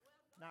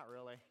not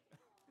really.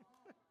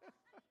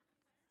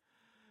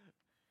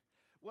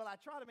 Well, I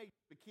try to make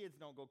the kids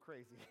don't go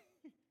crazy.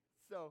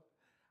 So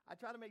I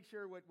try to make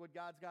sure what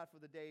God's got for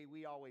the day,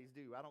 we always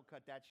do. I don't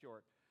cut that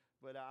short.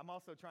 But I'm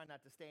also trying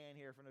not to stay in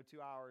here for no 2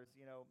 hours,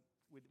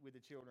 with the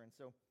children.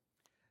 So,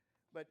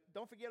 but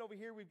don't forget, over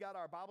here, we've got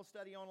our Bible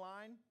study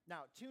online.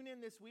 Now, tune in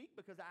this week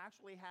because I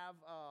actually have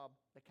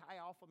the Chi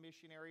Alpha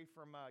missionary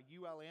from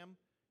ULM.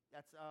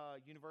 That's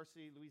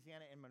University of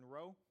Louisiana in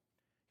Monroe.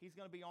 He's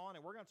going to be on,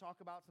 and we're going to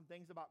talk about some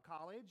things about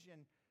college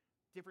and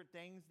different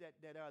things that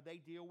they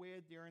deal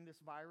with during this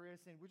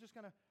virus. And we're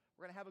going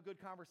to have a good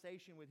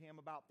conversation with him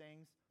about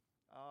things.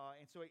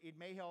 And so it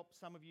may help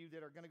some of you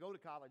that are going to go to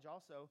college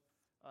also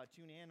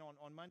tune in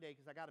on Monday,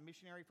 because I got a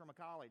missionary from a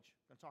college.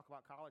 I'm going to talk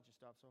about college and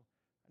stuff. So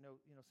I know,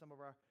 some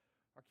of our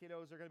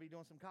kiddos are going to be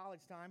doing some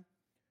college time.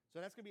 So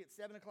that's going to be at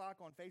 7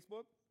 o'clock on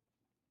Facebook.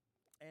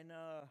 And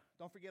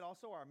don't forget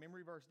also our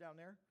memory verse down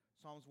there,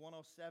 Psalms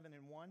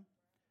 107:1.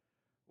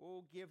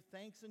 Oh, give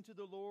thanks unto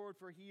the Lord,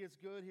 for he is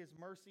good. His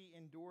mercy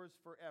endures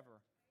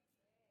forever.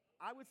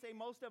 I would say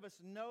most of us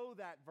know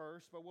that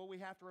verse, but what we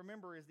have to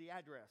remember is the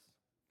address.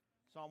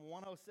 Psalm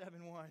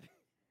 107:1.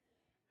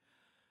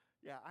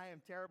 Yeah, I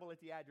am terrible at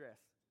the address,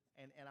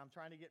 and I'm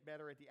trying to get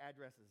better at the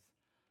addresses.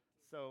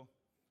 So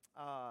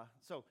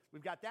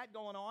we've got that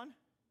going on.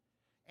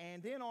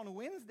 And then on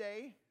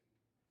Wednesday,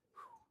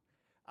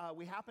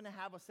 we happen to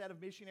have a set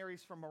of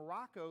missionaries from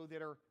Morocco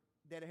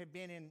that have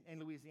been in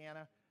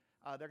Louisiana.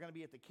 They're going to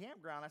be at the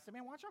campground. I said,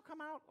 man, why don't y'all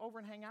come out over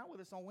and hang out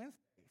with us on Wednesday,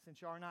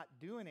 since y'all are not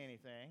doing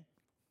anything.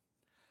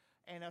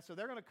 And so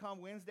they're going to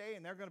come Wednesday,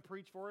 and they're going to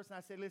preach for us. And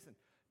I said, listen,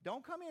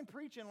 don't come in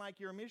preaching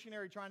like you're a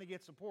missionary trying to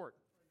get support.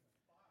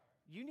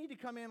 You need to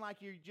come in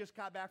like you just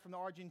got back from the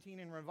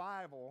Argentinian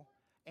revival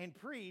and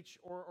preach,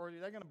 or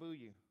they're going to boo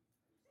you.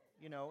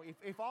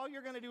 If all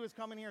you're going to do is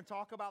come in here and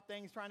talk about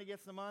things, trying to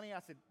get some money,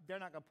 I said, they're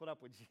not going to put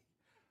up with you.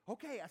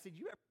 Okay, I said,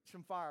 you have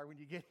some fire when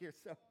you get here.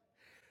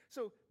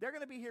 So they're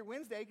going to be here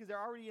Wednesday because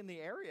they're already in the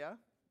area,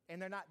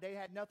 and they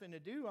had nothing to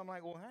do. I'm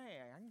like, well, hey,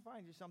 I can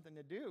find you something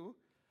to do.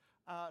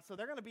 So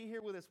they're going to be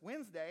here with us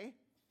Wednesday,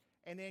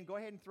 and then go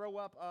ahead and throw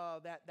up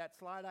that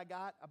slide I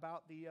got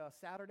about the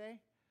Saturday.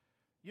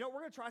 We're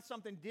going to try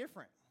something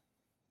different.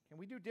 Can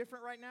we do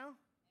different right now? Amen.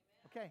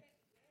 Okay.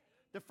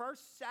 The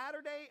first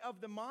Saturday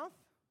of the month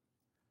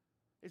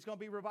is going to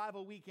be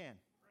Revival Weekend.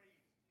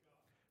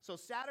 So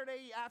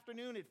Saturday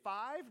afternoon at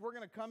 5, we're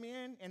going to come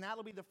in, and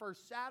that'll be the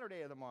first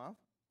Saturday of the month.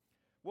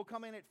 We'll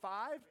come in at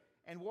 5,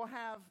 and we'll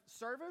have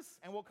service,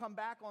 and we'll come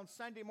back on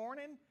Sunday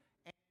morning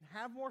and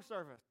have more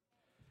service.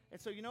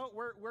 And so,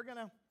 we're going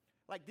to,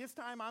 like this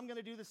time, I'm going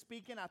to do the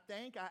speaking, I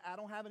think. I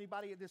don't have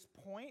anybody at this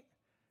point,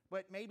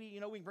 but maybe,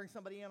 we can bring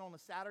somebody in on a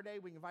Saturday.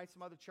 We can invite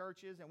some other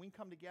churches, and we can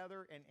come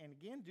together and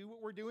again, do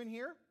what we're doing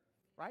here,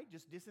 right?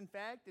 Just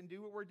disinfect and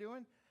do what we're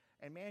doing.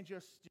 And, man,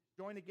 just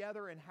join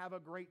together and have a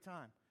great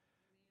time,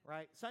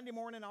 right? Sunday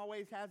morning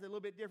always has a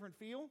little bit different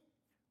feel.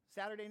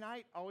 Saturday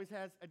night always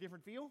has a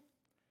different feel.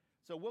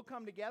 So we'll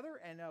come together,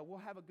 and we'll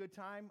have a good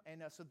time.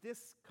 And so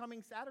this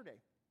coming Saturday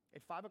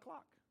at 5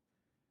 o'clock,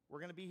 we're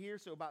going to be here.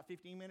 So about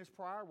 15 minutes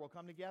prior, we'll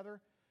come together,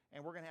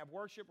 and we're going to have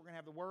worship. We're going to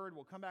have the word.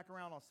 We'll come back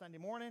around on Sunday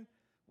morning.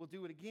 We'll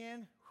do it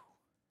again.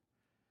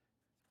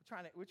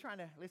 We're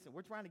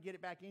trying to get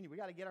it back in you. We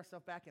got to get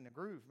ourselves back in the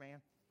groove,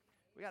 man.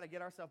 We got to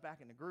get ourselves back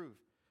in the groove.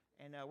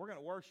 And we're going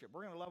to worship.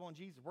 We're going to love on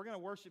Jesus. We're going to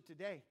worship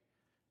today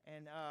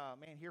and,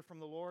 hear from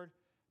the Lord.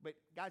 But,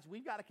 guys,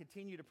 we've got to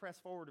continue to press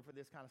forward for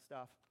this kind of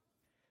stuff.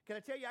 Can I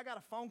tell you, I got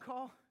a phone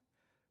call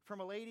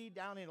from a lady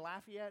down in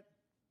Lafayette.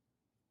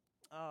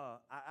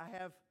 I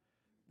have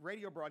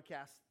radio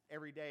broadcasts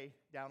every day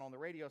down on the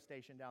radio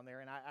station down there,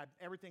 and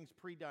everything's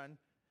pre-done,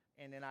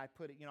 and then I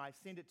put it, I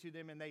send it to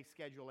them, and they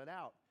schedule it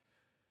out.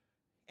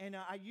 And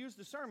I use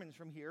the sermons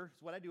from here.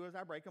 So what I do is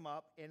I break them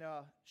up, and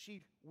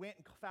she went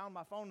and found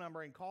my phone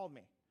number and called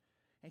me.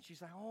 And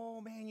she's like,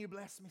 oh, man, you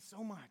blessed me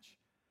so much.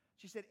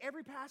 She said,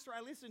 every pastor I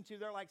listen to,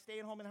 they're like, stay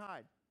at home and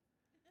hide.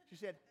 She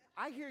said,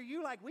 I hear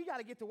you like, we got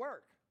to get to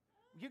work.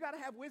 You got to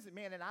have wisdom,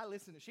 man. And I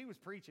listened. She was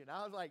preaching.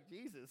 I was like,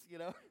 Jesus,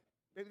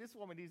 maybe this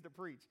woman needs to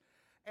preach.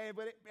 I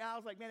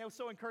was like, man, it was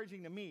so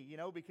encouraging to me,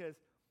 because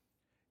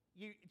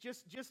you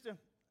just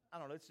I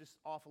don't know, it's just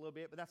off a little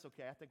bit, but that's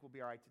okay. I think we'll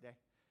be all right today.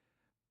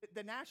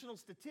 The national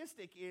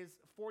statistic is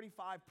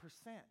 45%.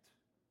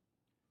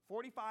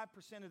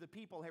 45% of the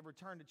people have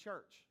returned to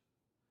church.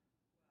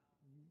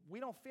 We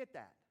don't fit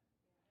that.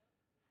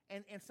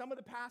 And some of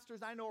the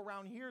pastors I know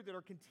around here that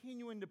are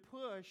continuing to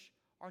push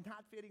are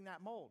not fitting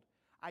that mold.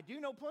 I do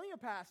know plenty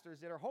of pastors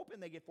that are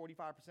hoping they get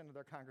 45% of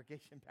their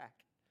congregation back.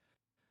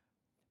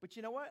 But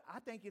you know what?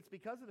 I think it's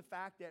because of the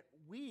fact that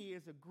we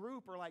as a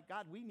group are like,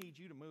 God, we need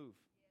you to move.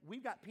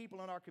 We've got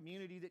people in our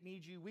community that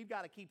need you. We've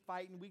got to keep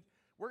fighting.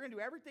 We're going to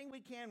do everything we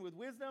can with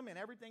wisdom and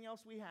everything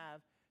else we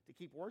have to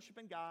keep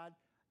worshiping God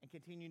and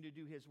continuing to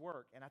do his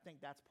work. And I think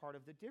that's part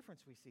of the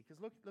difference we see. Because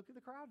look at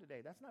the crowd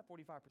today. That's not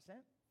 45%.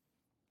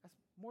 That's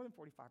more than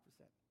 45%.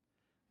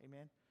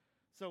 Amen.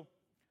 So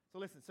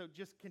listen, so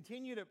just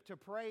continue to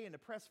pray and to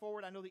press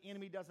forward. I know the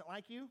enemy doesn't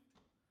like you,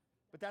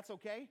 but that's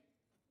okay.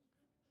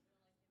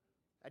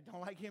 I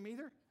don't like him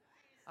either.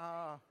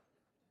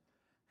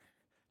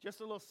 Just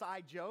a little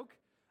side joke.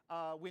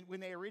 When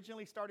they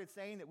originally started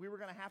saying that we were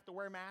going to have to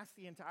wear masks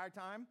the entire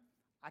time,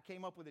 I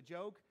came up with a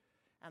joke.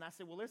 And I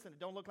said, well, listen, it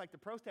don't look like the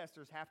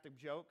protesters have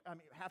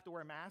to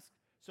wear masks.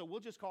 So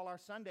we'll just call our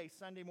Sunday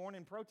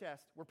morning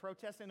protest. We're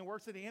protesting the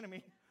works of the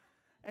enemy.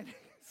 And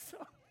so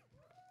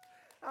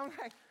I'm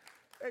like,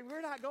 hey,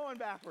 we're not going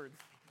backwards.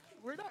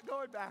 We're not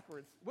going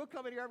backwards. We'll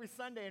come in here every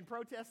Sunday and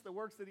protest the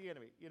works of the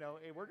enemy,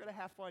 and we're going to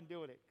have fun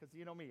doing it because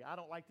you know me. I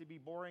don't like to be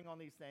boring on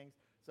these things.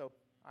 So,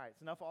 all right,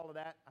 it's enough of all of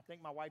that. I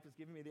think my wife is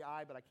giving me the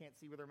eye, but I can't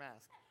see with her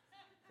mask.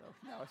 So,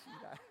 no,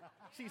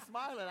 she's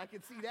smiling. I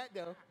can see that,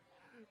 though.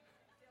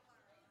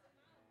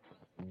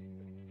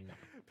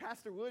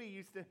 Pastor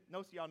Woody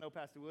most of y'all know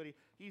Pastor Woody.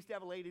 He used to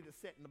have a lady to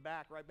sit in the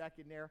back, right back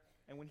in there.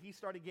 And when he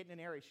started getting in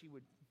an area, she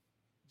would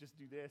just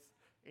do this.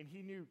 And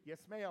he knew, yes,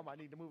 ma'am, I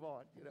need to move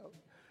on,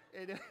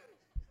 And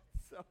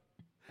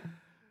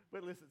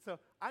but listen, so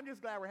I'm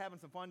just glad we're having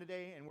some fun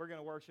today, and we're going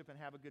to worship and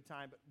have a good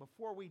time. But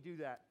before we do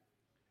that,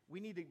 we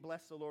need to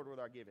bless the Lord with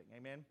our giving,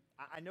 amen?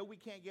 I know we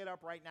can't get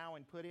up right now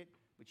and put it,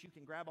 but you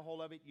can grab a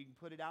hold of it. You can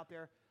put it out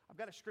there. I've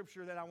got a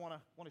scripture that I want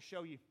to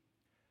show you.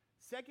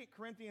 2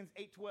 Corinthians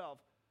 8:12.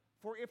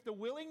 For if the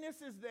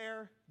willingness is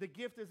there, the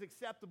gift is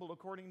acceptable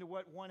according to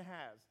what one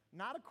has,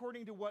 not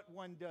according to what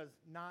one does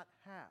not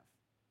have.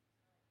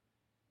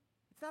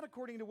 It's not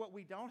according to what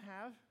we don't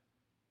have.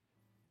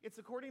 It's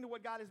according to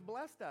what God has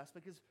blessed us,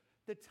 because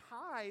the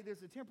tithe is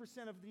the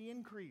 10% of the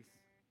increase,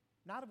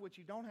 not of what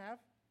you don't have.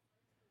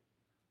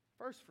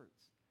 First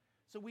fruits.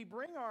 So we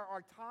bring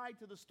our tithe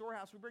to the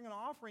storehouse. We bring an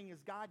offering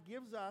as God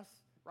gives us,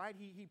 right?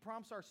 He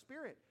prompts our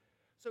spirit.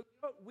 So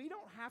we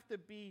don't have to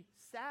be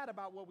sad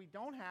about what we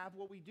don't have.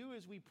 What we do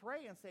is we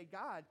pray and say,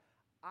 God,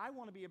 I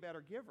want to be a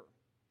better giver.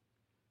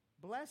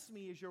 Bless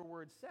me as your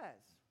word says,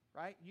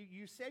 right?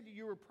 You said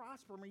you would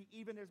prosper me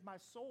even as my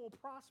soul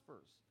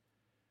prospers.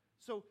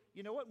 So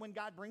you know what? When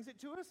God brings it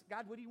to us,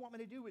 God, what do you want me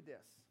to do with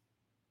this?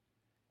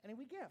 And then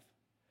we give.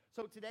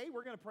 So today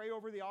we're going to pray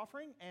over the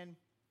offering, and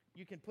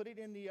you can put it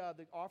in the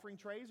offering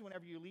trays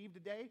whenever you leave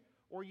today,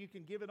 or you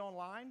can give it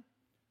online.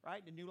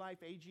 Right, to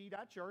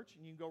newlifeag.church,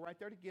 and you can go right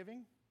there to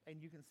giving,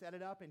 and you can set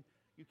it up, and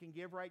you can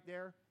give right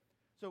there.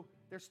 So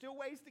there's still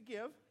ways to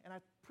give, and I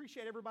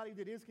appreciate everybody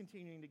that is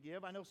continuing to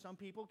give. I know some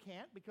people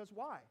can't, because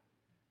why?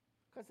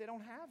 Because they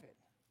don't have it,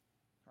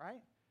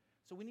 right?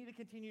 So we need to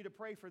continue to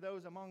pray for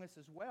those among us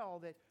as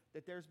well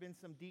that there's been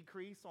some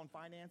decrease on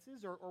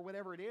finances or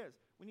whatever it is.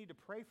 We need to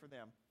pray for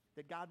them,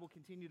 that God will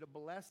continue to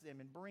bless them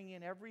and bring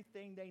in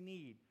everything they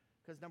need,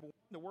 because number one,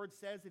 the word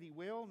says that he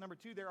will. Number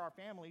two, they're our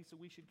family, so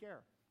we should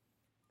care,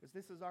 because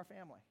this is our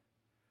family.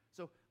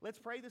 So let's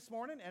pray this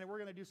morning, and we're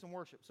going to do some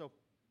worship. So,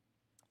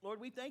 Lord,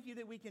 we thank you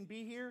that we can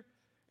be here.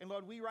 And,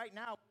 Lord, we right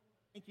now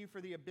thank you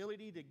for the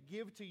ability to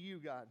give to you,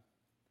 God.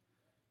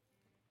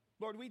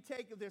 Lord, we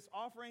take this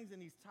offerings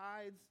and these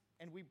tithes,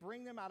 and we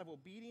bring them out of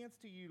obedience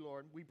to you,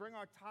 Lord. We bring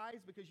our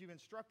tithes because you've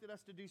instructed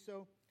us to do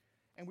so,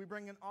 and we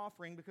bring an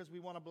offering because we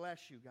want to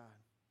bless you, God.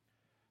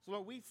 So,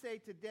 Lord, we say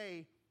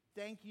today,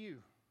 thank you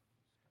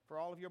for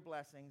all of your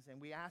blessings,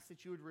 and we ask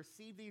that you would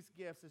receive these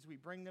gifts as we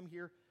bring them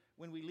here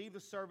when we leave the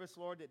service,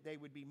 Lord, that they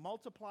would be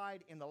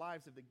multiplied in the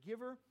lives of the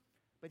giver,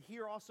 but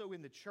here also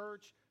in the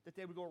church, that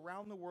they would go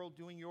around the world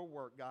doing your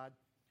work, God,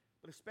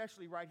 but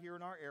especially right here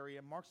in our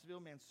area, Marksville,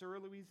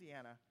 Mansura,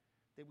 Louisiana,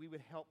 that we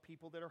would help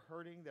people that are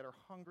hurting, that are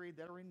hungry,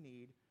 that are in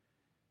need,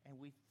 and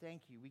we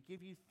thank you. We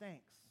give you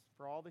thanks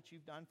for all that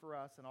you've done for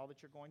us and all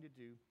that you're going to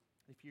do.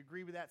 If you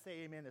agree with that, say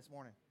amen this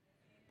morning.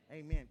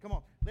 Amen. Come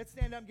on, let's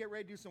stand up and get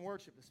ready to do some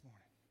worship this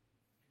morning.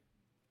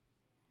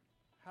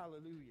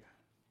 Hallelujah.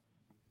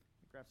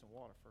 Let me grab some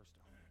water first,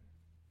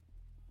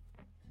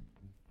 though.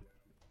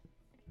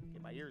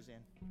 Get my ears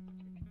in.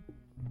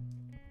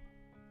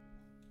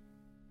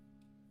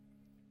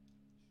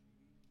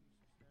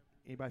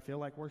 Anybody feel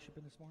like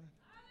worshiping this morning?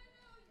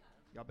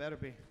 Y'all better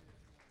be.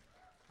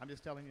 I'm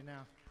just telling you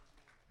now.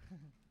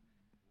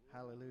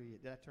 Hallelujah.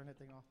 Did I turn that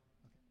thing off?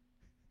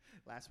 Okay.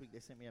 Last week they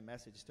sent me a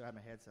message, still have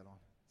my headset on.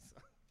 So,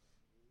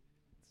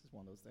 this is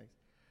one of those things.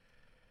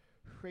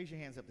 Raise your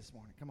hands up this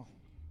morning. Come on.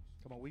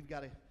 Come on, we've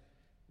got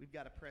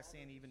to press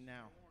in even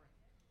now.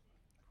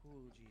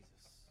 Oh,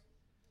 Jesus.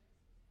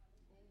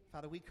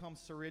 Father, we come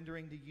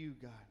surrendering to you,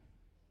 God.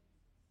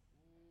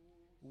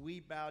 We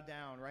bow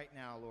down right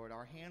now, Lord.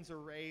 Our hands are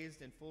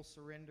raised in full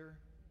surrender.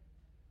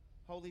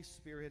 Holy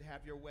Spirit,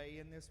 have your way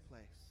in this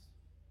place.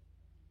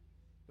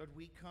 Lord,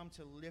 we come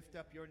to lift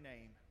up your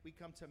name. We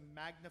come to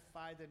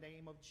magnify the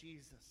name of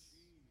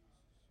Jesus.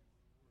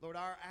 Lord,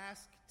 our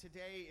ask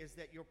today is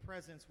that your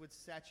presence would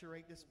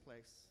saturate this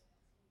place.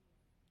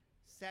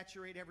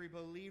 Saturate every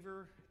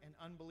believer and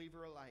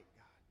unbeliever alike,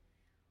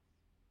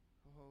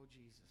 God. Oh,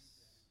 Jesus.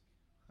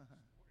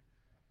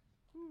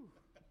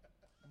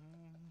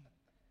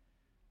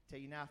 Tell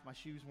you now, if my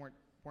shoes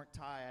weren't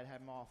tied, I'd have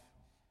them off.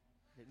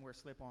 Didn't wear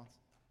slip-ons.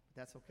 But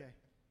that's okay.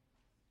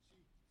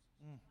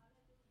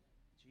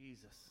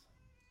 Jesus.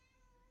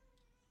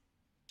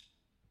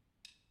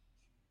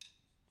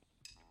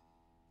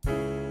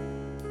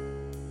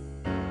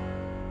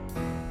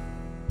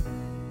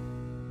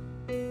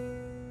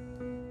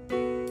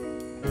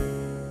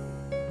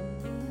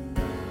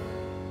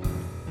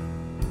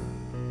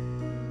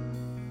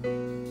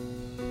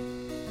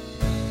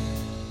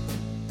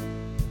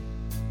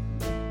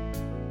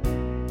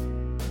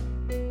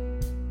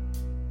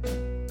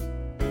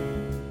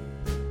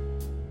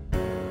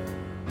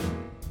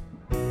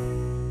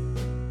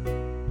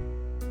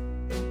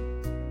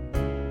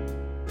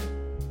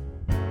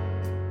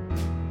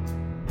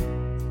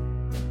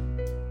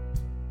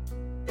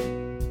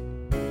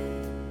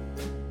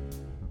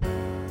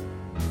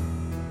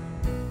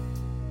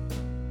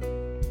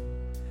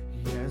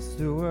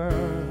 the world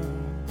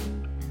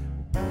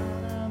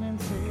bow down and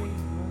say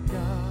you are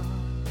God.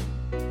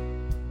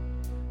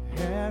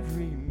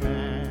 Every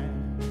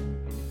man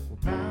will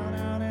bow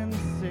down and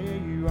say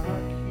you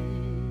are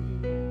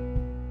King.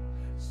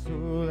 So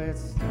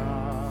let's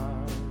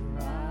start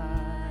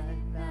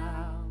right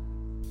now.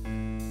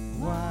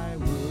 Why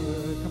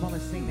would, come on,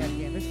 let's sing that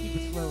again. Let's keep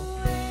it slow.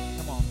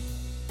 Come on.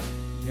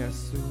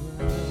 Yes, the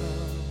world.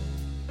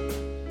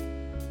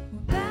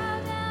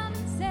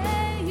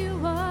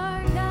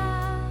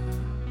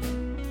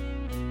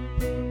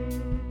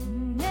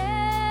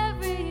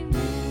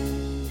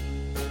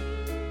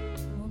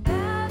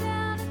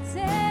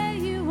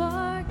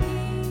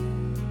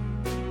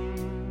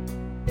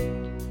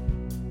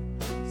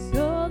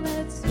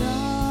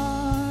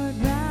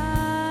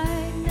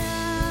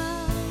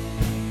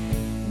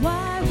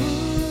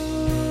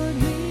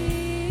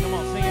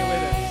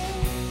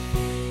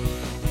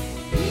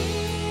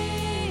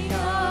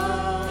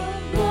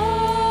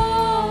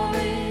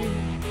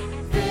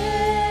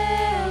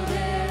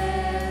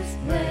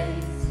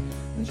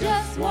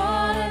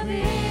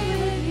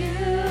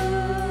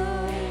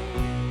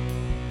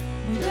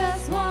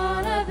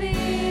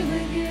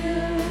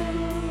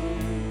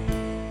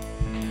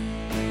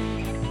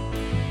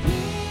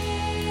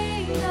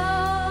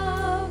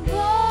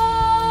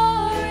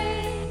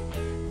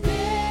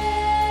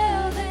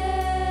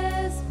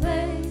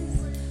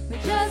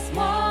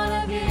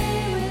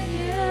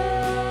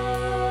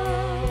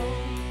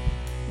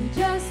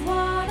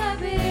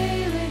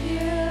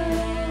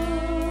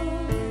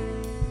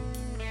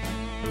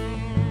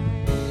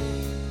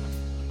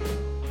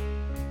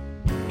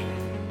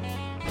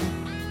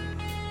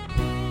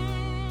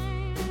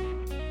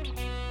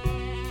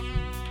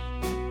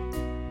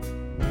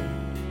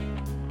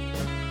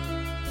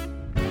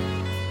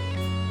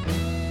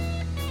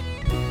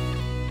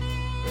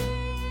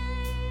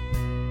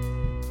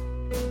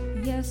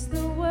 Yes,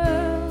 the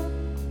world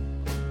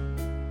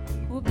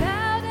will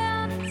bow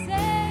down and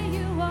say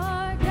you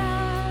are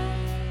God,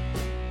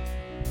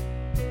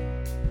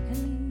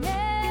 and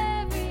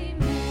every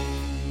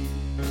man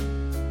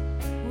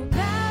will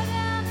bow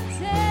down and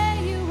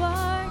say you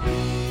are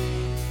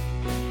King.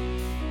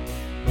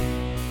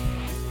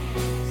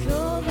 So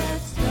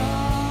let's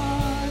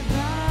start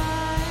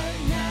right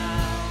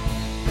now.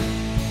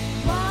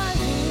 Why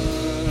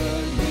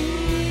would we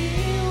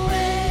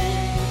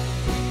wait?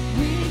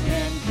 We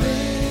can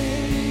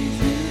praise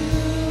you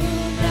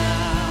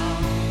now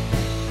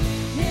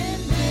in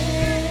victory.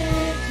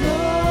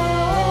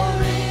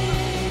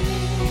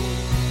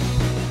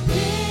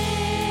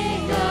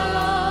 King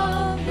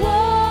of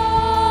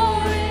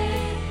glory,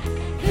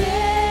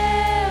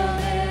 fill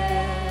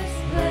this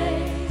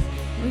place.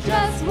 We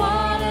just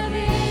want to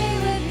be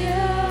with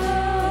you.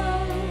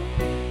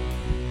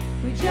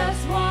 We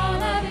just want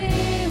to be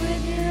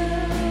with you.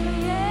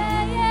 Yeah,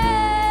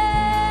 yeah.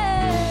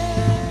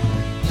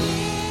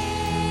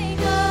 King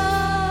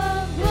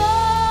of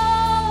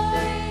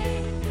glory,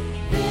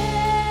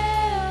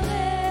 fill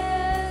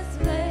this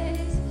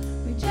place.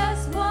 We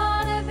just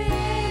want to be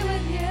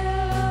with you.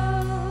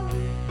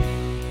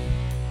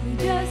 We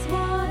just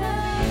want to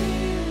be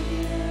with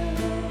you.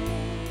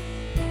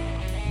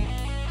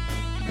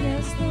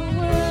 Yes, the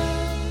world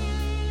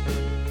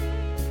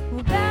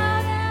will bow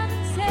down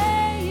and say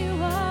you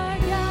are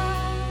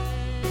God,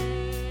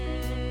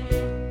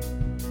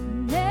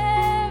 and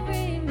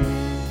every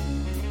man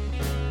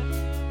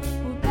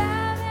will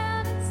bow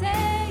down and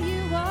say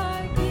you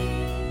are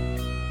King.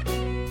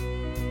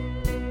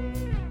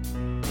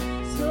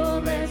 So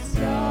let's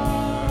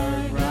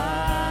start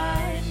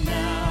right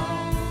now.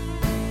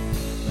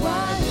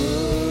 Why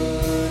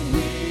would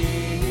we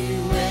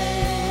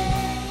wait?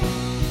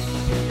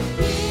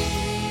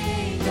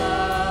 King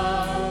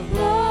of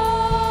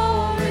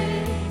glory,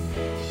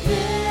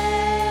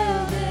 fill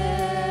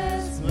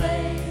this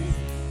place.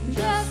 We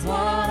just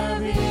want to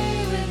be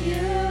with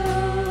you.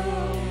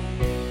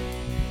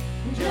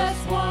 We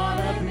just want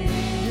to be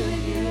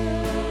with you.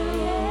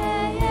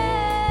 Yeah, yeah.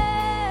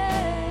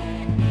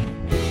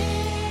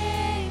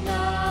 King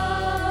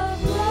of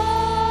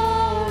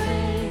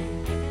glory,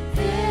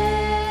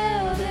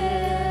 fill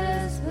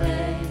this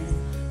place.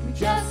 We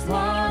just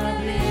want to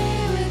be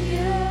with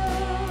you.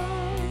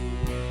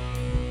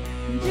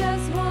 We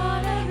just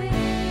want to be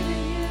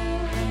with you.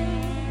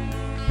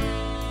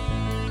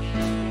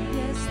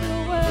 Yes, the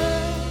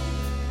world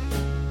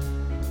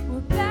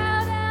will bow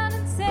down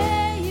and say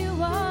you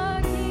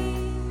are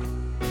King,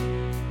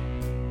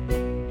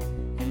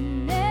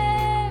 and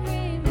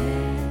every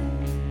man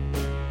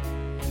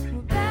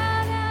will bow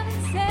down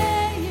and say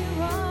you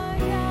are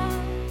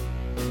God.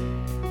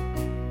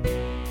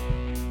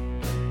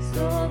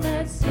 So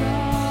let's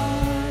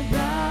start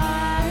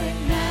right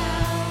now.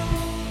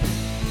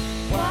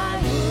 Why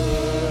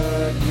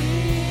would we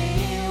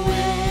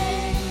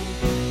wait?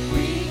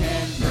 We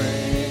can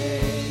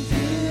praise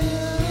you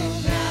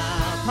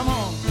now. Come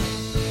on.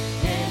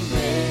 In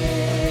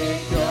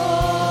victory.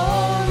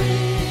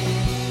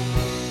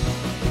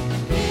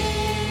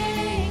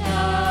 King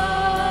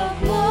of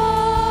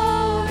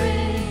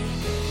glory,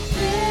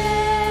 fill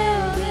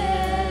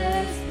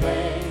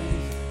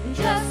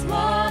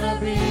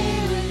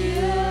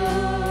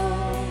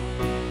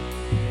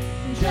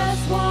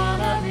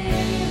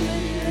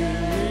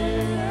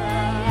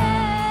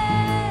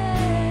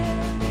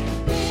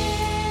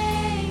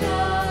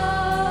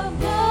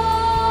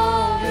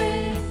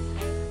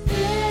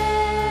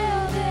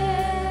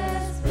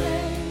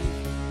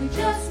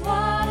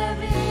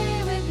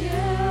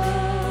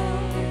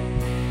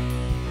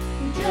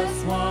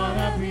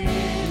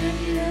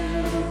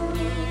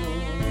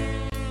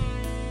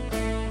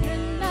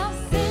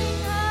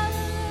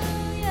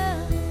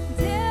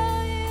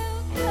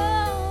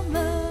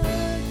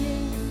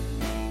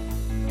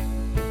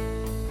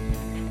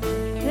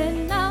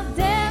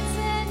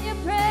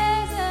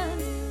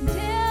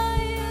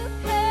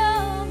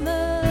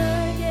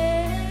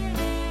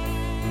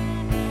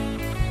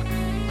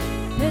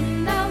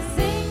And I'll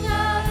sing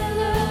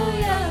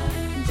hallelujah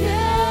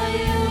till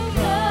you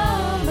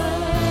come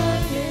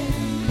again.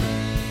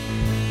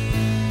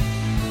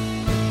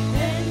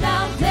 And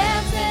I'll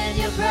dance in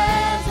your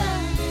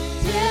presence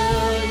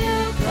till you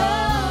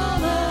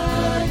come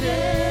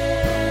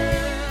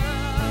again.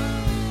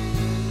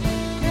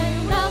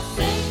 And I'll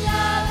sing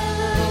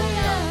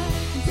hallelujah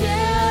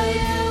till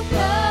you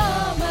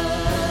come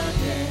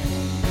again.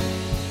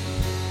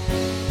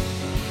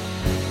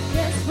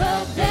 Yes,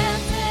 we'll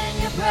dance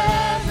in your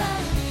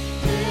presence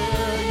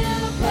till you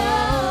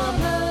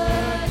come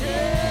again.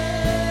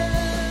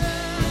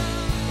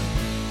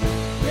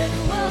 And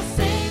we'll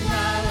sing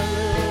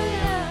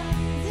hallelujah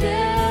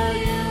till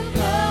you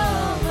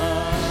come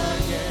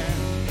again.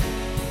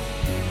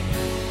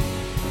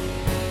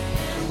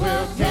 And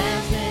we'll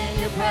dance in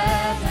your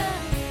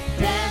presence,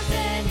 dance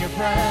in your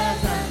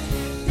presence,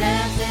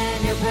 dance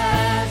in your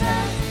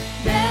presence,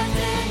 dance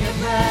in your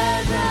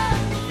presence.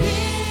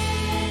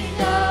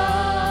 King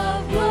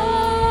of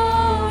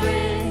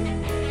glory,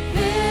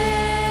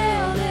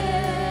 fill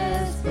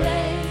this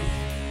place.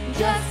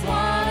 Just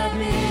wanna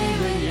be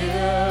with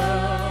you.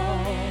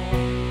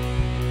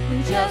 We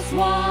just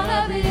wanna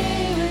be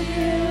with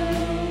you.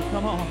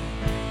 Come on.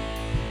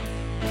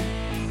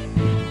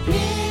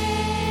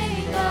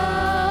 King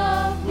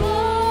of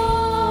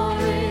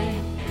glory,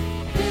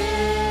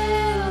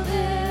 fill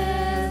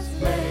this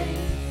place.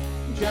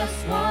 Just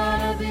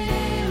wanna be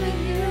with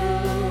you.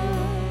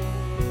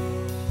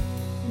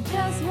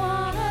 Just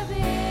wanna be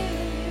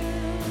with you.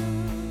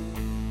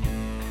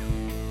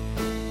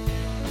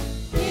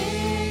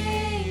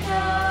 King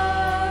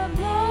of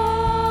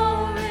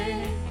glory,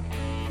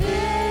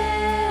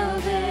 fill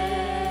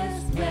this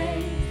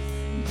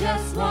place.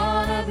 Just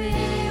wanna be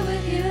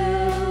with you.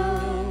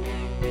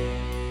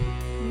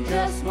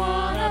 Just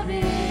wanna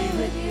be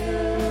with you.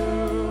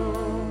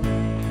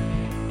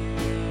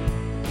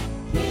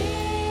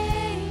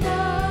 King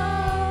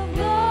of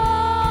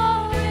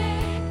glory,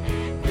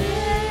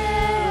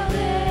 fill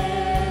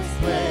this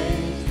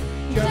place.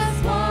 Just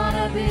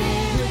wanna be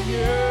with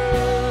you.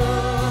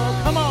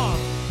 Come on.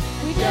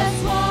 We just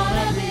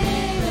wanna be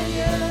with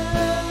you.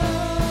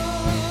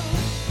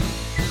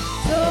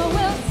 So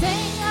we'll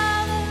sing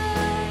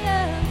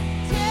hallelujah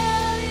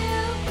till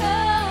you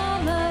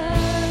come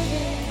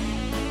again.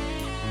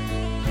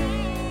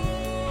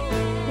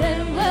 Then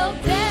we'll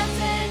dance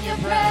in your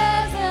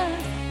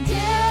presence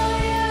till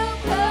you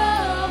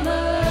come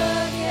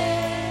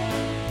again.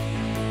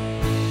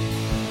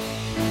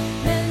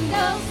 And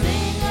I'll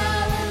sing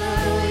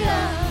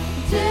hallelujah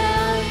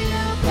till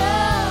you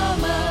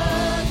come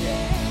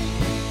again.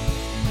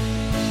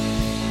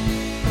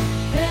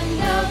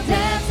 And I'll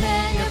dance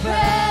in your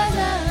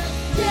presence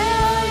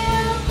till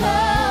you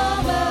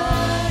come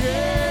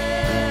again.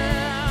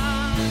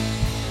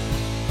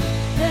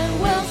 And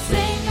we'll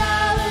sing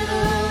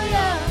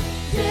hallelujah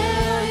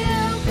till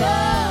you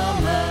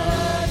come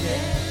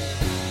again.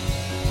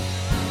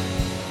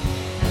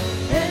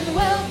 And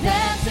we'll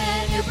dance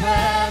in your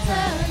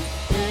presence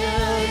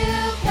till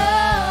you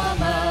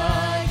come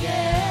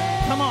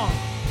again. Come on.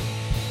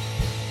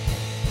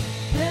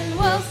 Then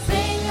we'll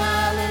sing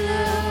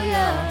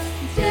hallelujah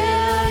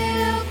till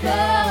you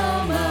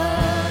come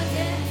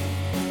again.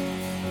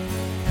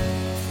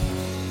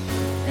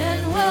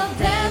 And we'll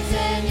dance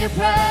in your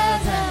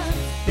presence,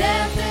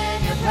 dance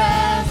in your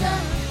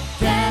presence,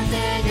 dance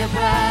in your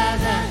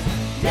presence,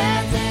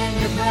 dance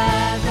in your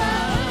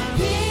presence.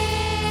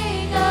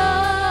 King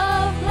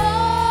of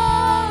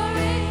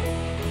glory,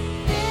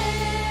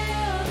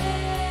 fill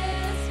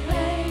this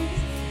place.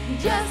 We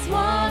just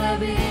wanna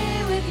be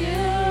with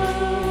you.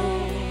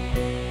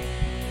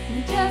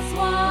 We just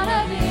wanna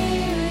be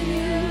with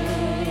you.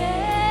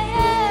 Yeah,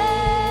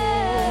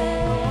 yeah.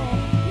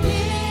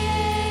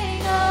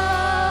 King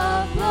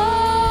of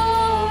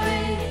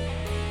glory,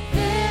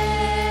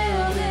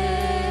 fill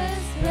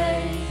this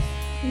place.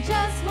 We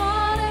just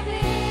wanna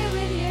be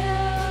with you.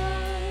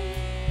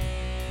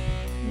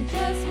 We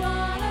just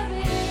wanna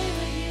be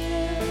with you.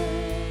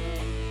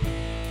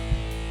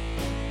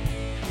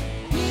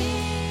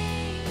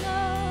 King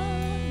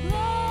of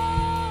glory.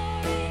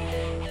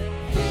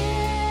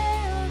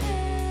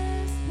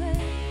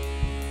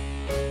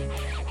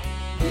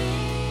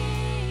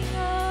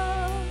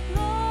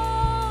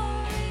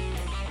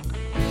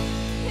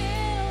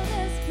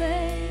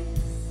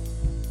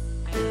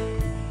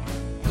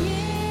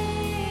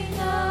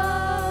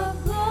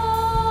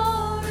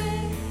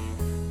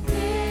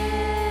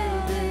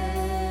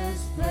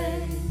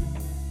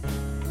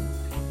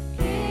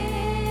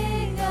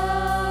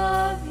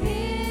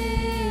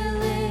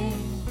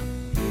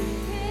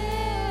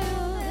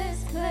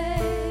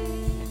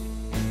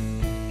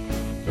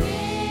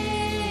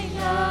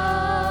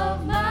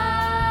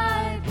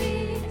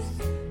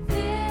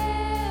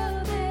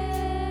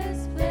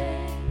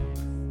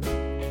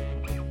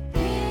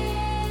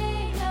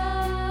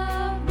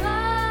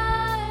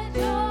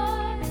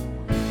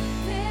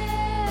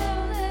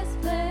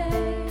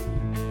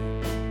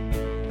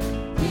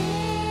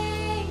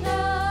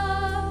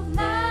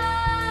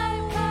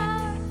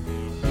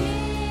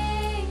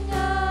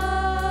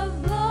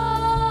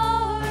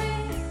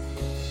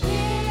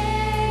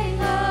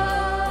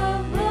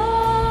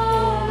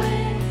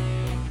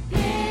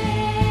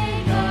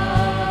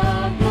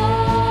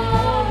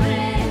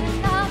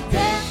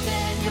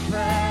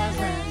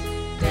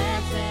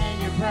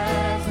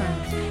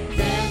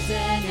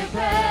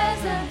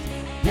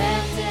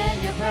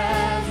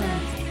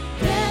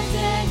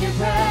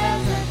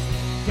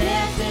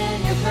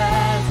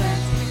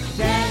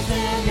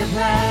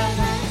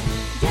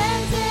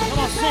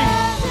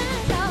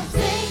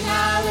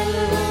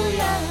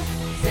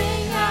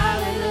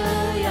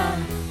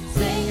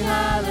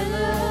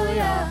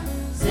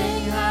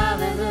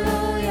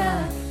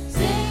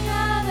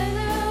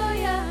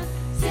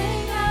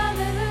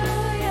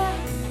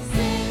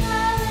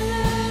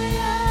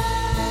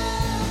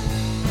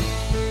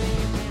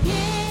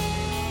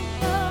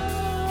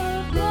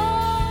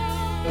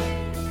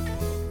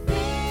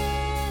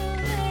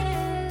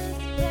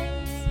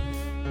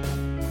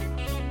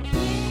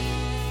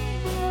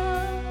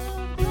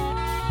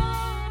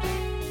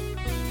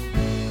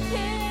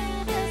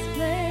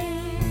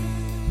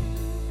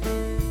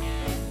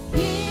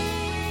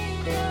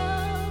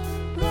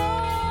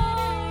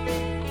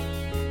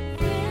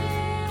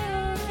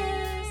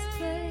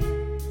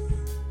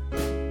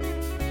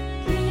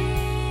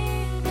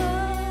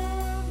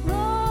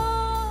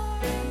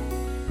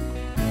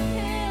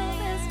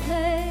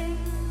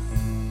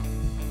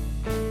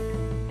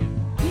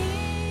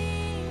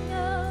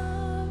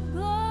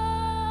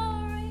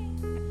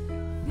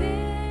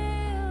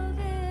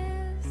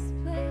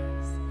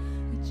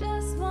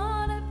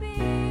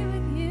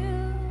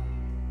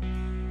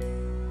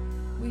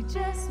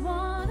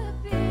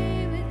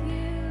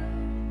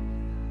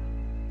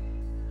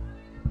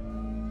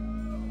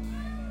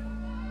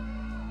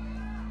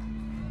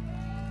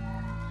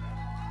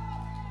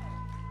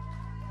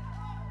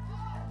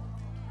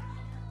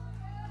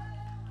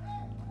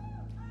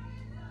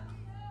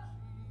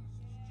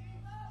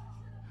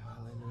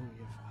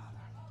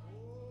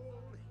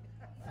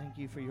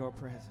 you for your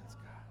presence,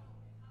 God.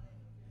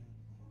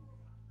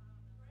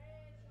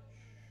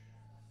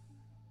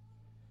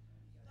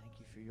 Thank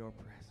you for your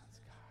presence,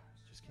 God.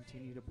 Just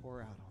continue to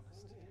pour out on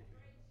us today.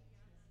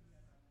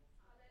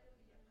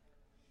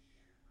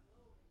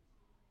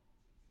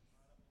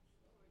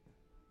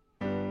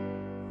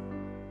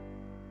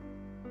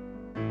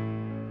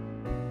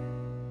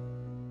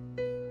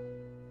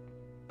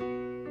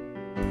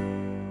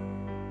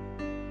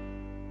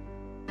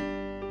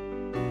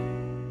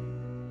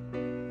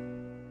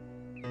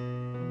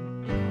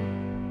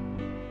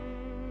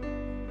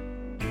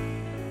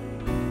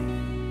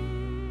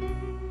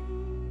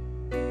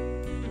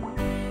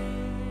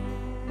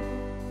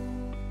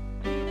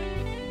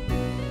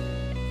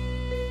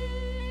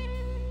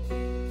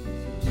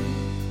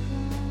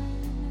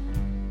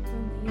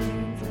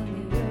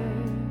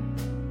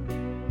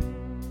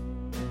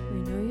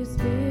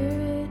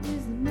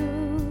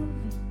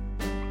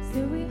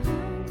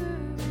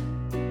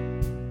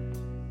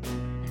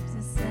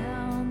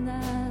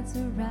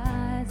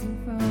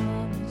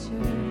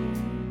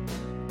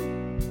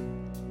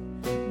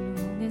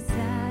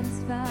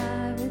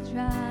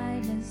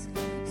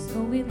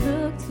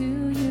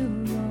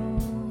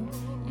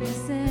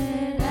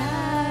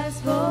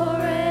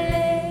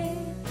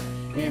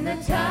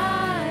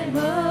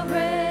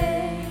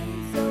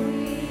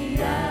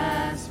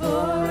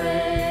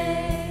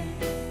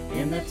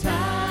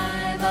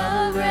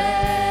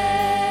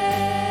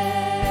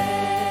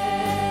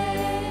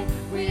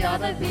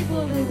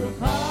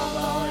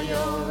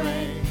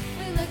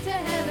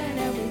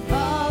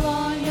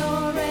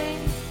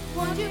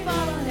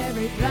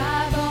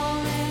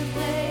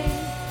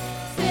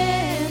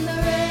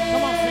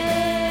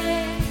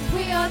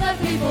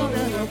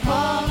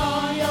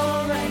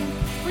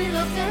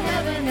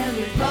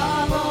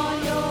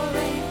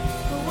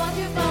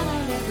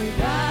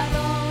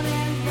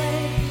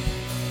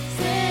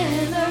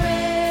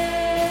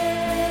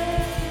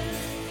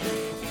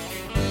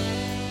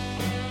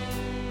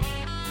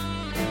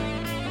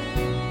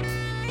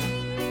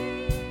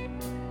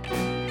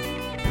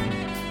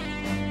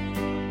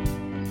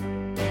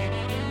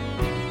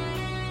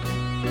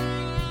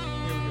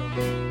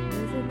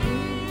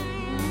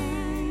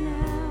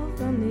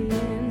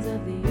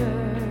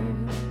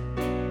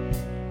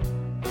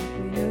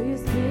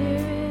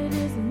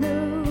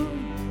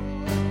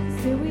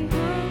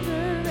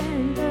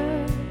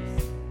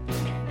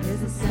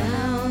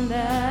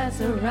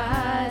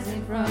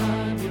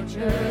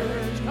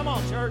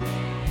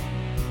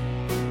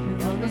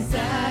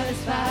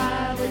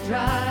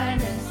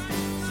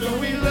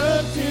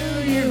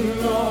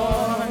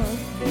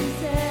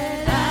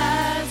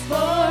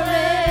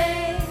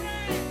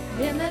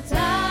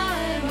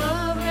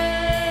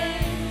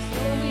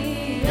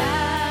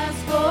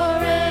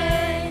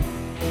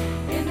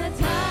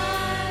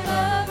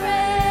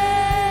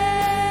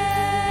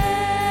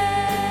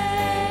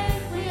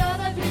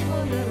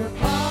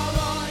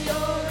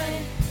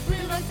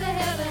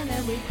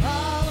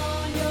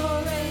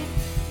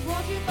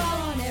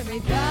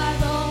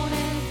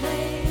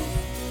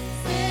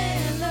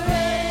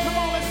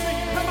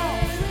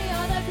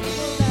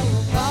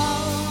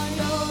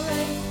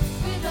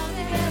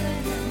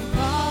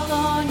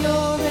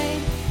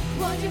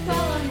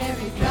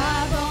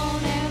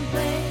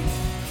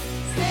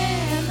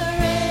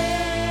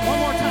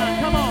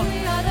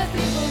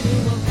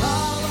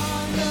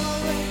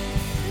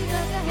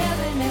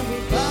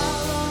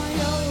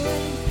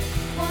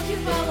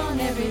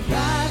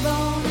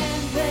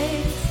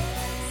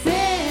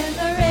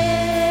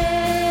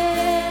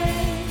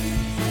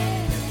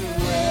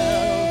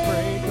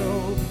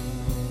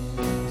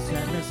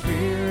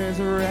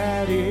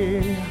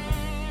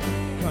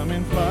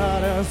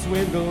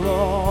 With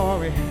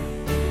glory,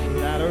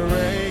 let a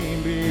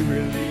rain be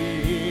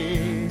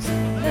released.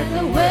 Let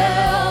the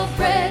wells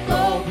break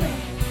open.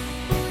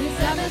 This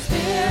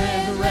atmosphere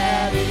is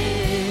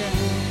ready.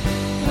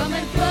 Come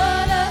and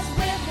flood us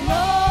with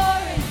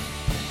glory.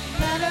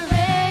 Let a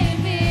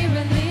rain be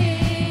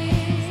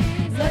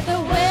released. Let the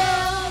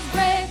wells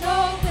break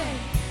open.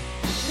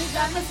 This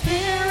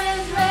atmosphere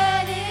is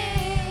ready.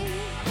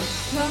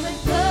 Come and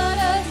flood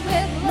us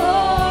with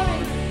glory.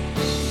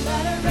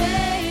 Let a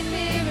rain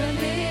be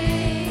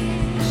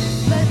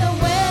released. Let the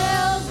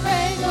wells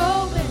break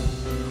open.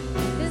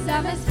 This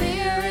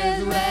atmosphere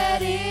is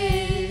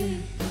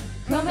ready.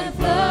 Come and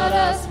flood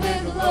us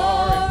with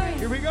glory.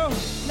 Here we go.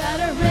 Let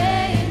a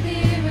rain be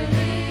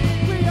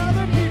released. We are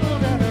the people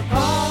that are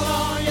Call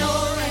on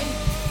your rain.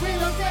 We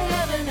look to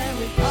heaven and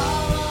we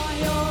call on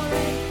your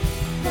rain.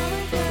 Come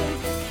and flood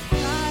us,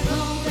 dry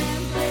bones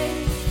and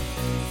plains.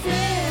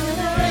 Send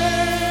the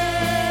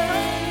rain.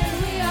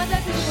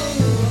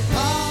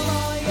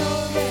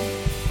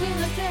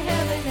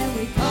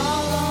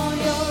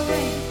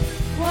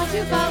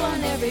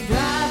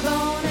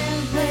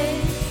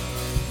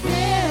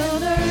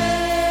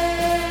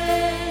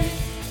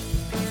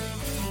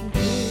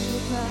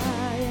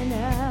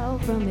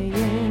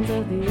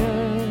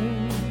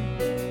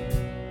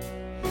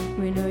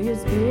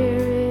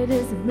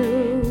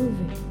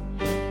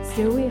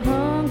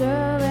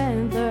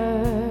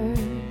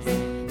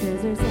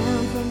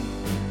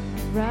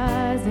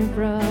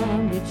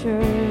 from your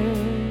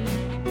church.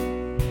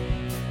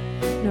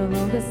 No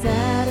longer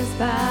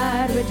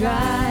satisfied with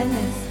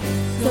dryness,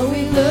 so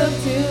we look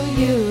to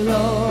you,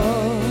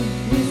 Lord.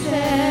 You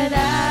said,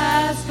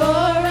 ask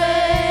for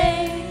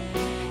rain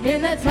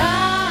in the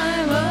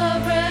time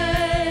of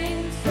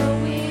rain, so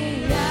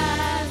we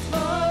ask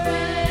for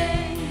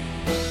rain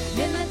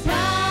in the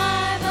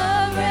time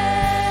of rain.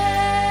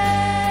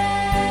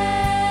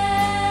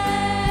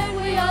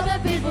 We are the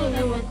people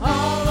who will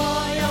call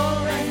on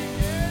your rain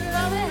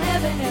from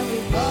heaven, and we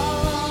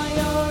call on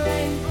your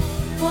rain.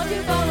 Won't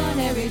you fall on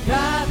every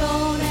dry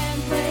bone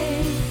and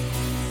place?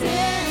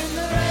 Send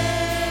the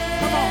rain.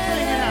 Come on,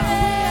 sing it out.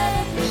 We are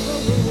the people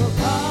who will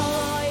call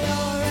on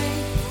your rain.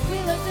 We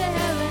look to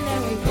heaven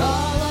and we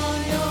call on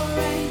your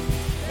rain.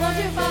 Won't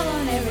you fall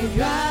on every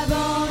dry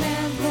bone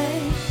and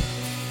place?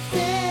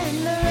 Send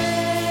the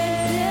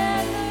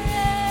rain.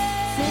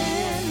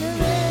 Send the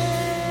rain.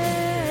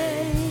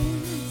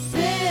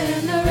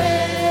 Send the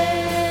rain.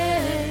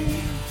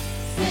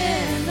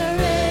 Send the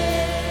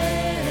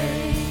rain.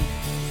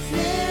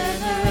 Send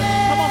the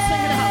rain. Come on,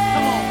 sing it out.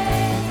 Come on.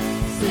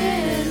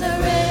 Send the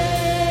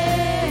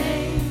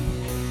rain.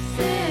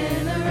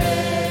 Send the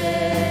rain.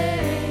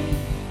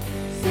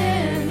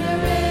 Send the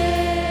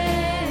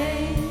rain.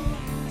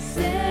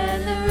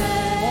 Send the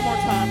rain. One more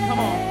time. Come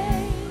on.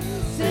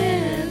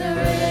 Send the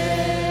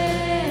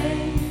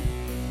rain.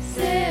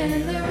 Send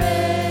the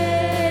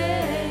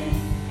rain.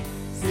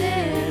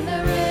 Send the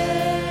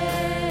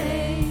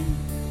rain.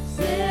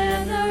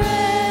 Send the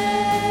rain.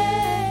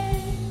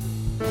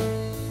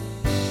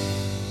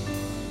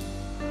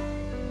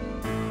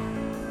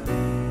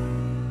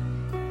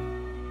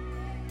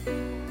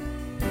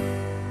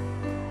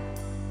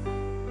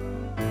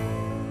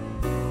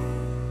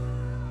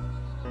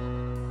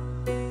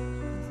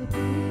 The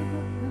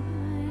people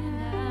crying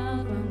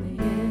out from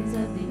the ends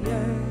of the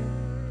earth.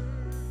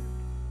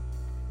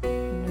 I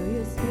know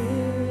your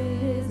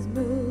spirit is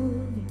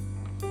moving,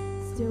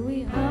 still we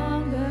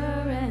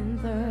hunger and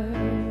thirst.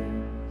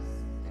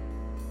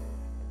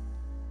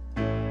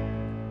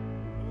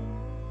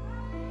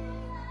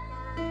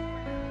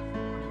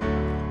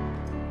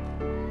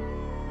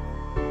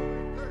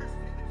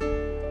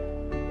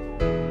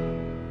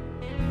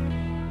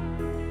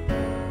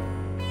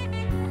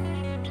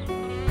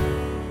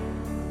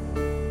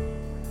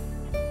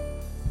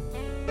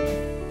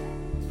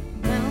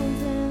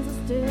 Mountains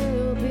are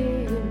still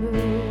being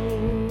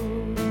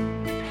moved.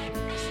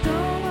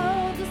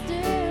 Strongholds are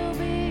still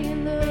being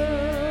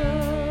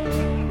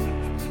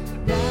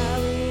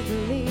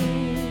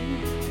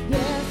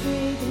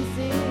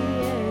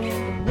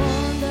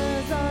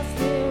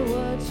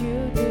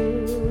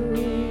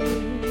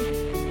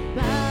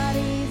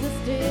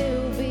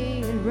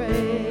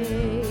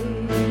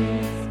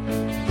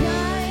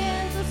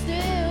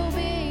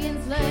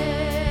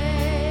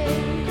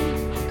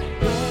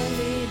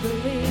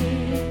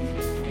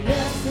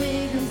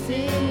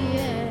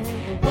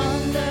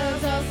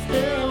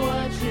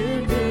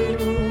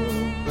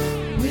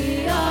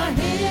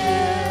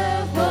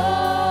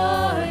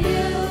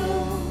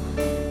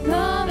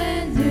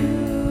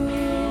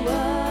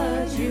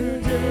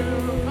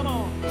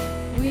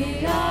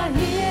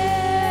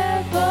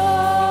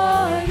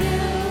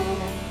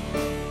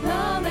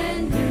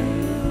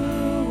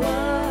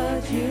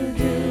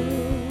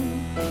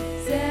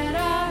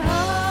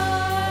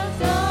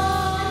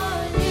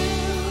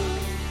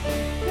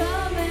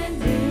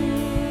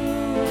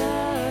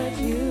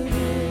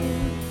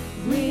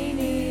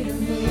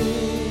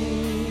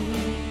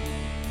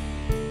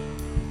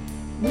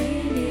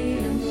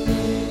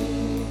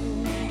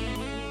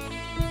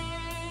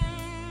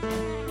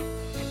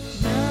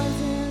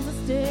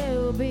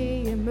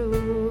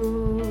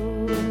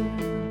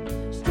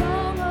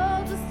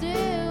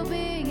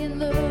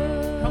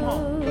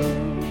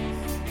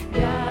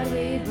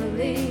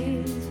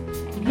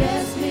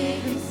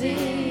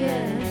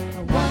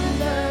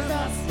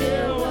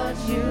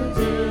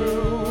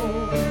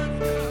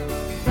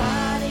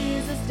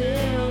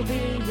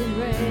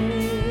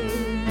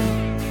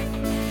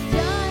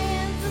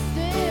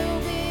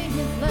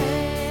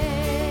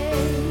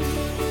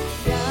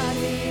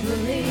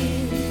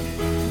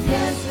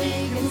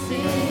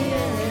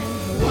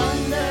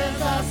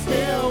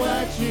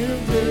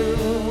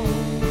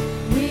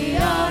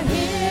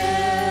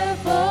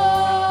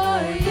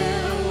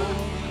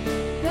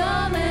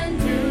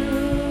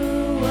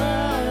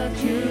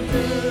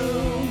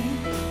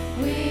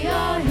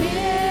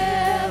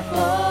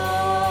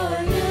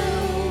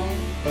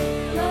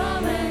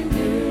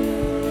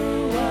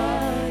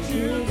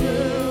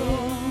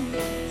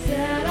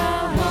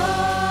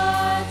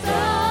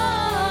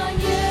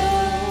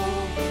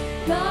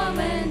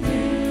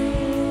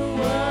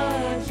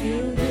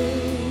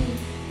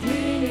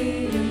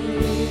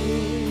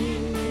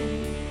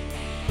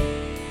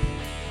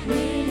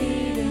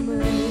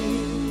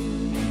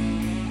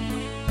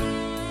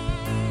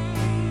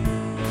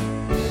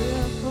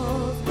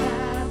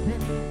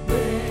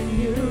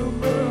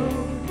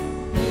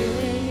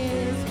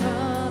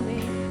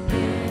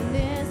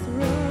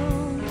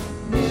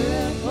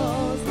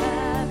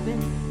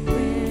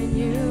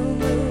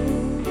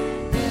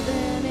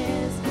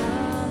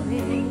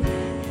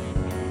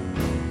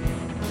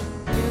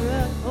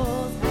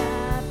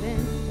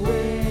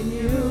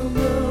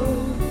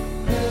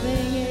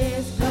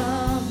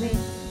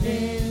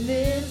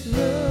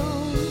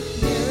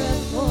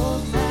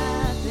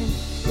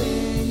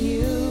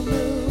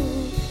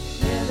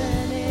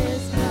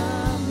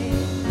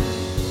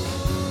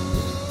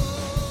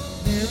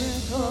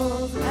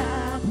Miracles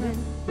happen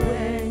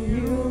when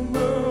you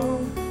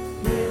move.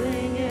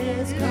 Healing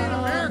is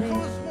coming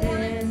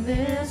in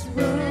this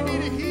room. You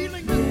need a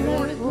healing this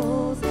morning.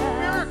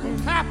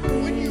 Miracles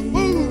happen when you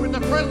move in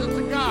the presence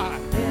of God.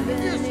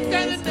 If you're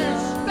standing there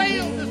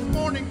stale this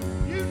morning,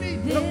 you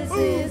need to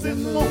move this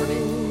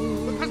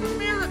morning. Because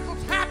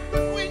miracles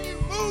happen when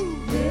you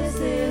move. This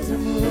is a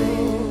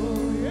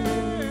move.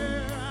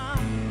 Yeah.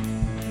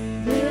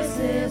 This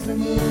is a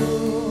move.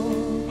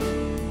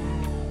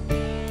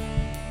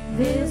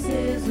 This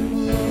is a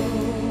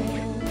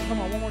move. Come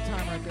on, one more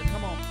time right there.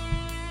 Come on.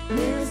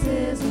 This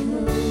is a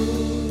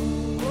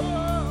move.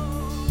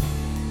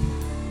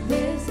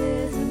 This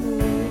is a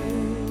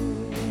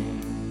move.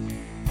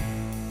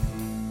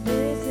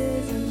 This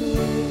is a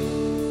move.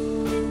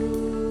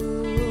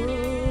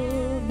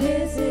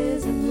 This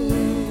is a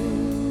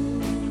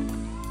move.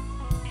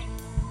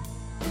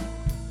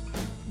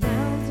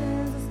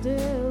 Mountains are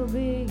still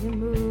being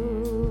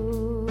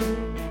moved.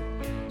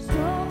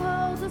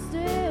 Strongholds are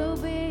still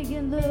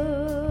being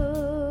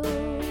loosed.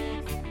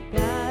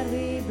 God,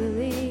 we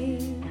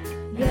believe.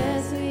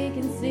 Yes, we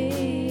can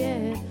see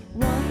it.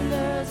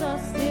 Wonders are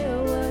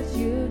still what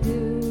you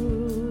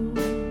do.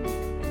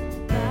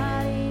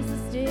 Bodies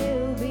are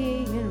still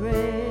being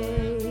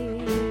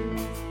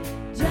raised.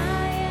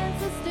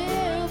 Giants are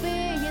still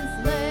being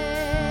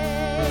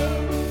slain.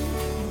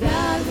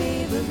 God, we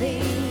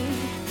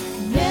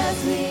believe. Yes,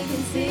 we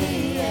can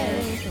see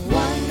it.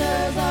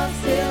 Wonders are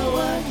still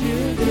what you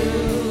do.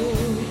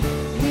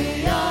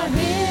 We are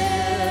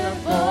here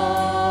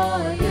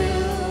for you.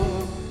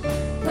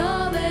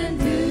 Come and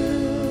do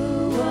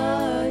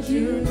what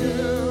you do.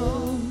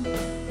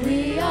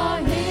 We are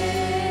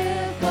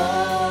here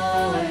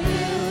for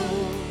you.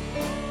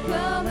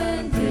 Come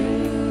and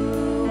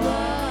do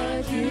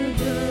what you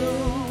do.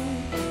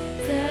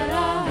 Set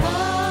our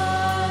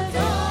hearts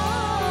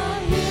on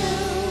you.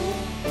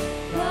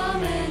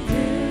 Come and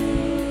do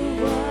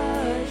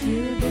what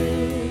you do.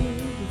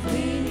 'Cause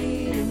we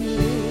need a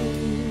move.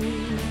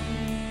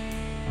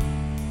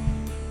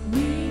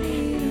 We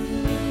need a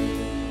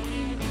move.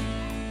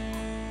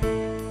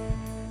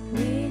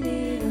 We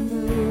need a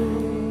move.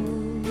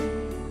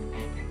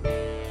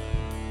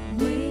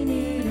 We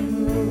need a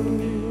move.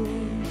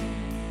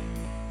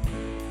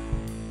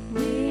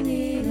 We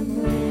need a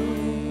move.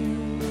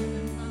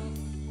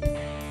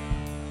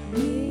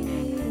 We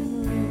need a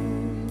move.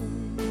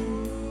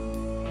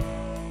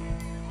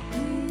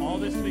 All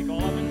this week,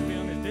 all I've been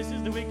feeling is this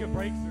is the week of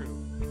breakthrough.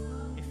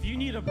 If you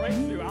need a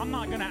breakthrough, I'm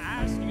not going to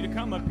ask you to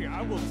come up here.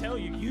 I will tell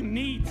you, you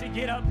need to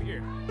get up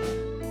here.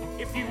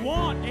 If you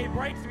want a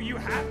breakthrough, you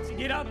have to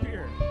get up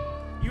here.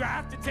 You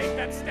have to take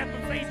that step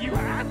of faith. You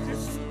have to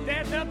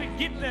stand up and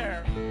get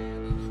there.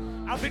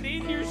 I've been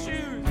in your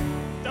shoes.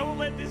 Don't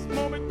let this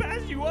moment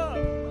pass you up.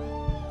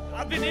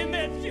 I've been in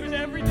that shoes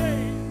every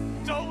day.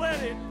 Don't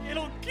let it.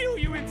 It'll kill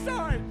you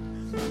inside.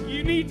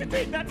 You need to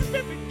take that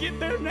step and get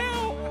there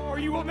now, or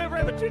you will never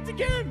have a chance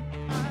again.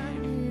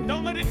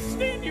 Don't let it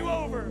stand you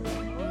over.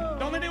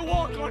 Don't let it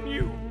walk on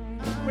you.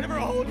 Whatever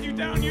holds you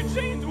down, your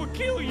chains will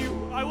kill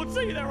you. I will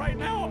tell you that right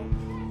now.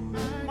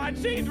 My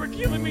chains were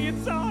killing me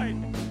inside.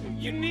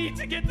 You need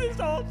to get this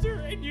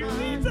altar, and you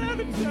need to have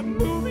it to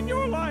move in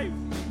your life.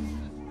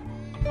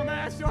 I'm gonna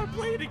ask y'all to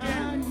play it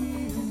again,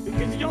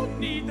 because y'all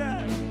need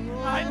that.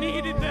 I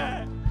needed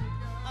that.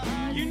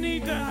 You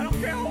need that. I don't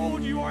care how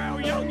old you are, how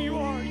young you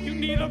are. You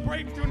need a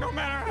breakthrough, no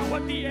matter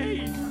what the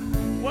age,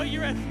 what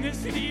your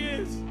ethnicity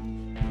is.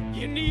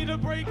 You need a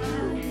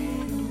breakthrough.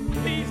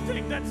 Please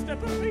take that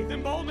step of faith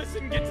and boldness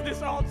and get to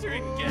this altar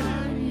and get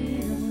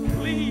it.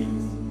 Please.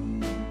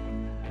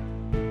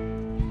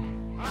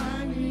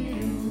 I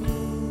need a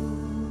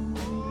move.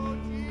 Oh,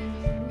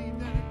 Jesus, I need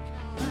that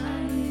encounter.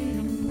 I need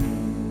a move.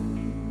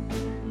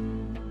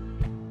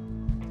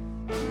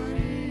 I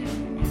need a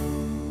move.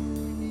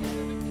 We need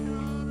an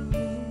encounter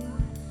this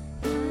morning.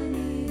 I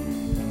need a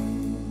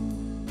move.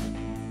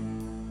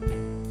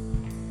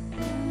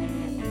 I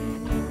need a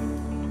move.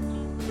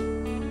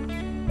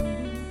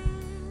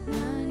 I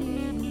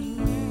need a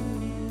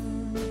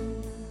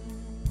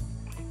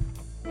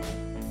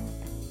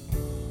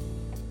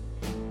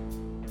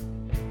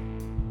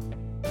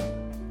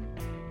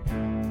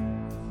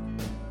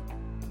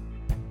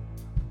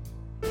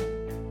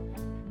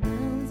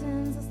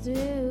Mountains are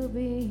still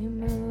being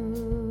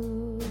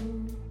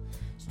moved.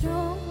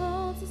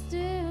 Strongholds are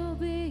still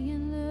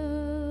being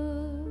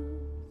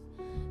loosed.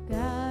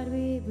 God,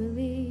 we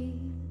believe.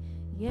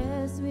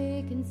 Yes,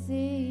 we can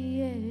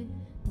see it.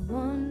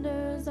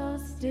 Wonders are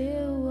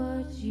still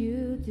what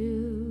you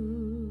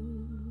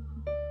do.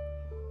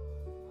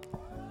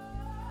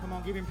 Come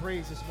on, give him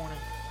praise this morning.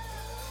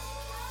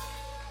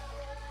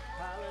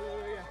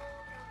 Hallelujah.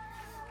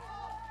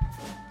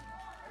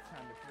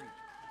 Time to preach.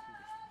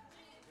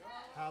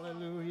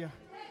 Hallelujah.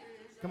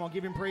 Come on,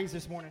 give him praise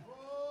this morning.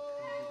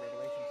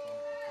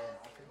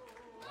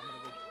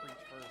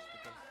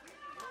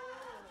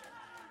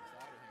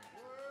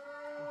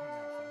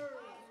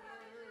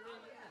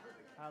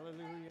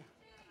 Hallelujah.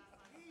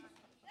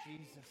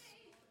 Jesus.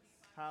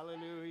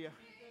 Hallelujah.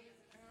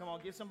 Come on,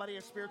 give somebody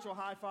a spiritual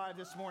high five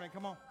this morning.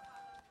 Come on.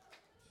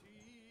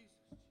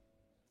 If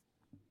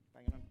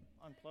I can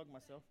unplug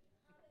myself.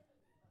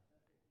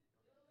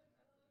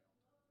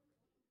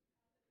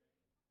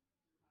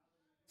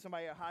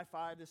 Somebody a high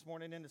five this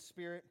morning in the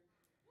spirit.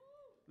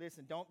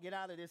 Listen, don't get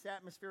out of this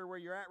atmosphere where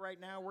you're at right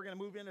now. We're going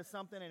to move into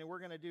something, and we're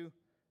going to do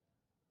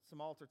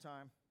some altar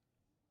time.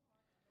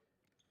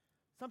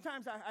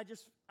 Sometimes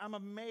I'm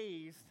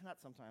amazed, not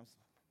sometimes,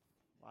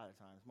 a lot of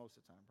times, most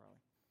of the time probably.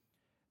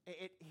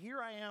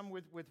 Here I am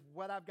with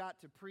what I've got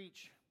to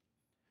preach,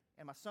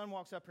 and my son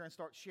walks up here and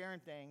starts sharing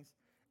things.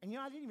 And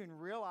I didn't even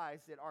realize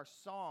that our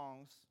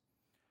songs,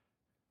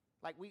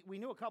 like we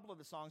knew a couple of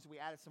the songs, we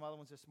added some other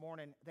ones this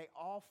morning, they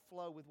all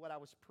flow with what I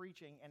was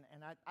preaching,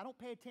 and I don't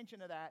pay attention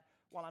to that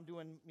while I'm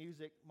doing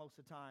music most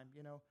of the time,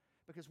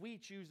 because we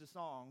choose the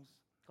songs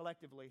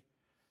collectively,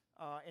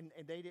 and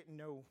they didn't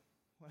know.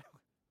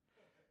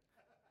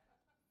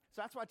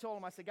 So that's why I told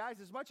them, I said,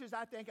 guys, as much as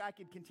I think I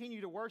can continue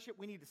to worship,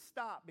 we need to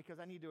stop because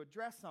I need to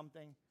address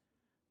something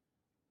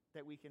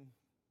that we can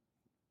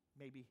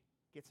maybe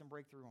get some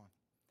breakthrough on.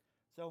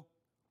 So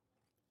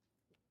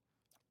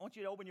I want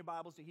you to open your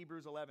Bibles to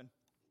Hebrews 11.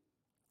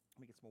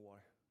 Let me get some more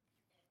water.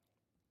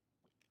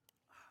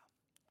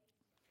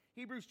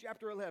 Hebrews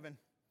chapter 11.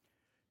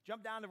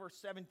 Jump down to verse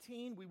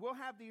 17. We will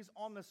have these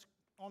on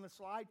the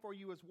slide for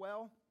you as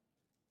well.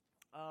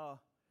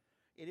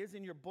 It is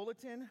in your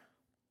bulletin.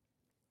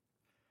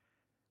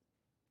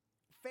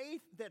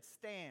 Faith that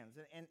stands,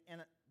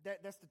 and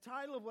that's the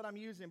title of what I'm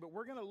using, but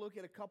we're going to look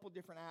at a couple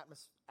different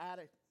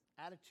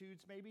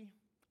attitudes maybe.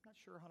 I'm not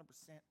sure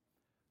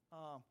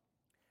 100%.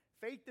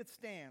 Faith that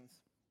stands.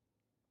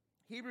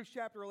 Hebrews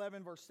chapter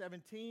 11, verse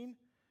 17.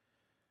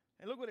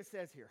 And look what it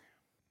says here.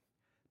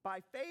 By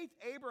faith,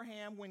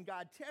 Abraham, when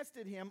God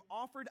tested him,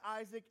 offered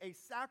Isaac a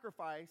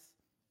sacrifice.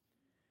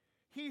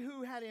 He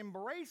who had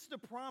embraced the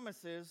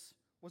promises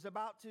was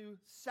about to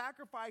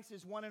sacrifice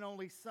his one and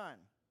only son.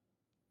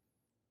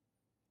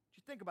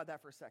 Just think about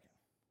that for a second.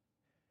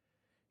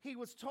 He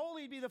was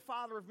told he'd be the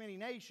father of many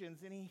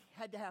nations, and he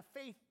had to have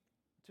faith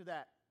to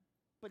that.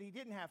 But he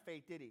didn't have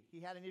faith, did he?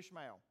 He had an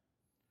Ishmael.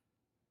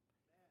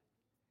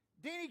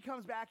 Then he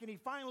comes back and he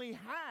finally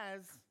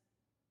has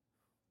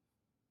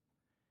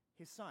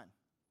his son,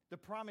 the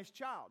promised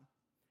child.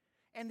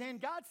 And then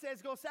God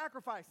says, go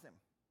sacrifice him.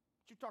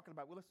 What you talking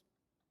about, Willis?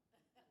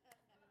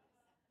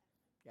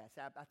 Yes,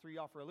 I threw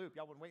you off for a loop.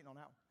 Y'all wasn't waiting on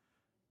that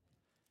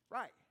one.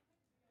 Right.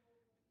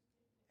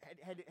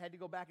 Had to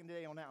go back in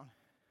today on that one.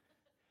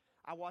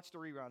 I watched the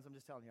reruns, I'm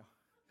just telling you.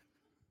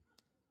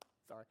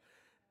 Sorry.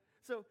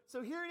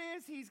 So here it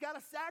is. He's got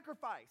a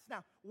sacrifice.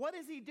 Now, what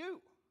does he do?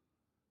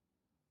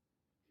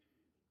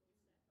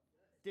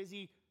 Does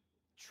he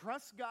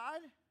trust God?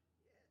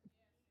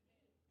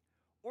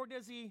 Or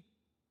does he,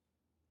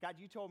 God,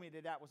 you told me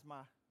that was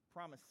my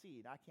promised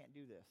seed. I can't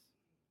do this.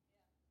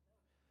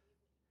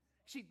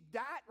 See,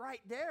 that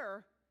right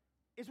there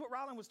is what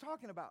Rylan was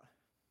talking about.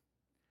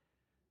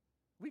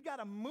 We've got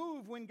to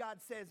move when God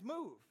says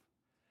move.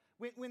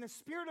 When the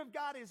Spirit of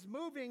God is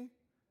moving,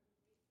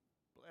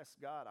 bless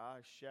God, I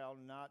shall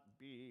not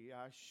be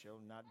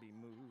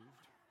moved.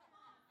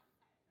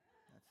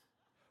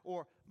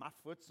 Or my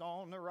foot's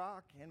on the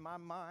rock and my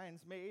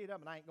mind's made up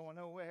and I ain't going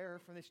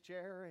nowhere from this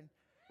chair. And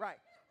right,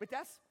 but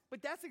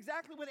that's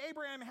exactly what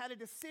Abraham had a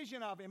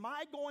decision of. Am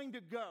I going to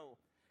go?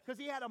 Because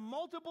he had a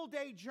multiple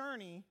day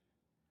journey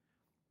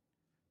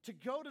to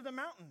go to the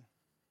mountain.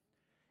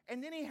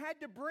 And then he had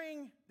to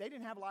they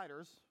didn't have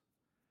lighters,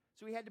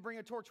 so he had to bring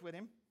a torch with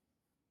him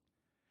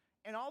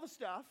and all the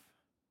stuff.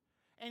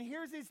 And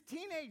here's his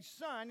teenage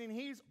son, and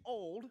he's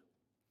old.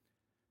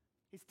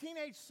 His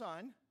teenage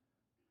son,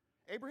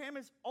 Abraham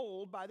is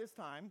old by this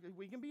time.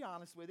 We can be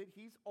honest with it.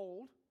 He's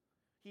old.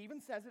 He even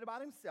says it about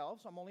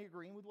himself, so I'm only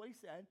agreeing with what he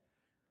said.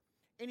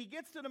 And he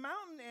gets to the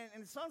mountain,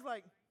 and the son's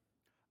like,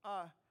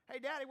 hey,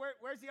 Daddy,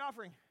 where's the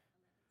offering?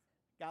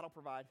 God will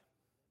provide.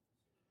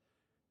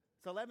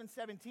 It's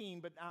 11:17,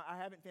 but I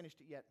haven't finished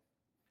it yet.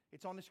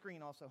 It's on the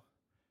screen also.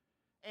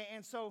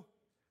 And so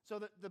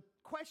the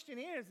question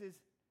is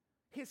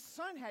his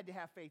son had to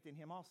have faith in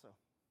him also.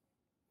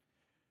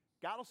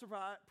 God will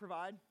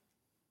provide.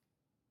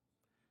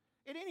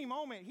 At any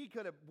moment, he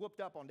could have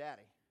whooped up on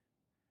Daddy.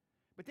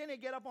 But then they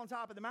get up on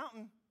top of the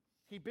mountain.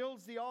 He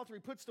builds the altar. He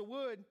puts the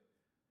wood.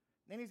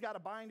 Then he's got to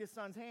bind his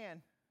son's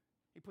hand.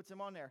 He puts him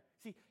on there.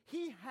 See,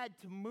 he had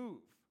to move.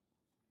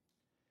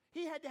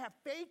 He had to have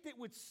faith that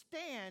would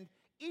stand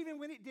even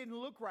when it didn't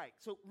look right.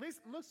 So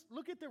let's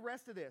look at the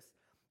rest of this.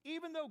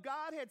 Even though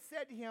God had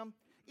said to him,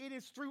 it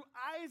is through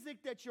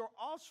Isaac that your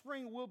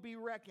offspring will be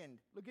reckoned.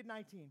 Look at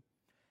 19.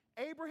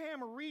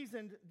 Abraham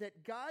reasoned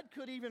that God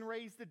could even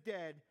raise the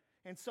dead,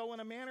 and so in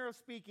a manner of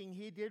speaking,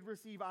 he did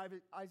receive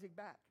Isaac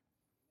back.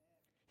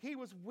 He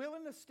was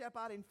willing to step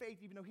out in faith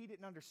even though he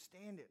didn't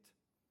understand it.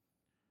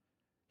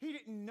 He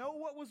didn't know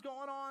what was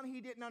going on, he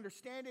didn't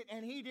understand it,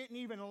 and he didn't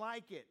even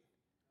like it.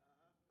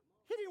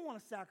 He didn't want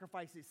to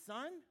sacrifice his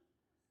son,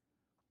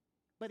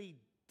 but he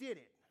did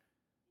it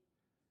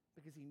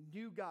because he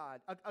knew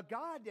God. A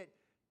God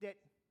that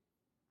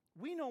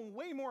we know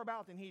way more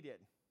about than he did.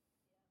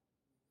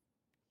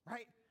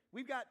 Right?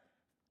 We've got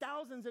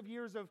thousands of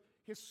years of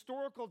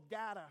historical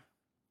data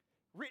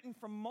written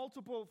from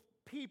multiple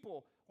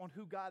people on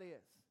who God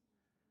is.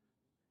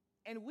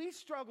 And we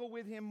struggle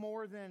with him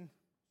more than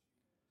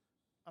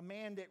a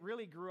man that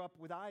really grew up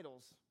with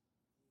idols.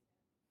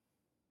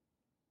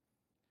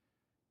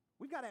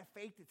 We've got to have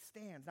faith that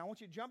stands. Now I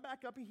want you to jump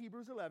back up in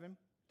Hebrews 11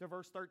 to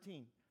verse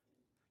 13.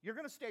 You're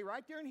going to stay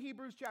right there in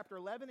Hebrews chapter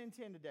 11 and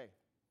 10 today.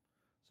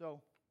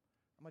 So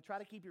I'm going to try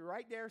to keep you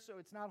right there so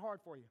it's not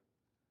hard for you.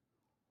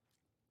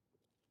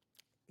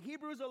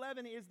 Hebrews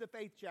 11 is the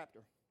faith chapter.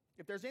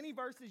 If there's any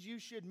verses you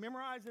should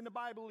memorize in the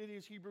Bible, it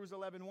is Hebrews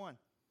 11:1.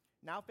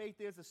 Now faith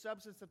is the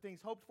substance of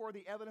things hoped for,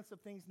 the evidence of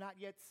things not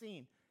yet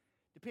seen.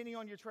 Depending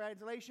on your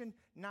translation,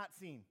 not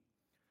seen.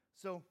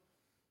 So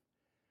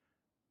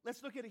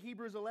let's look at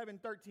Hebrews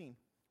 11:13.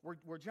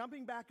 We're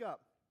jumping back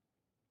up.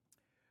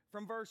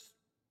 From verse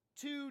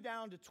 2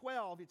 down to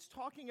 12, it's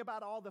talking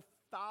about all the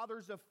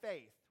fathers of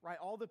faith, right?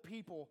 All the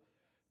people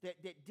that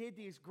did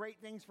these great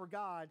things for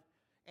God,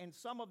 and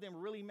some of them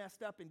really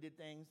messed up and did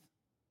things,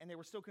 and they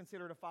were still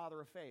considered a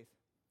father of faith.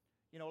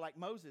 You know, like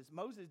Moses.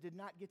 Moses did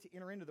not get to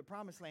enter into the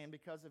promised land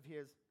because of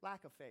his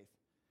lack of faith,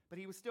 but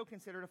he was still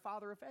considered a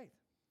father of faith.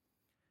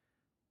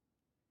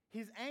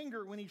 His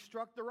anger when he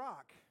struck the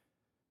rock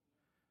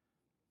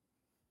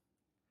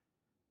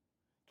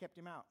kept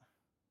him out.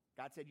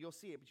 God said, you'll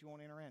see it, but you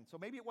won't enter in. So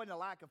maybe it wasn't a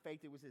lack of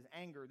faith, it was his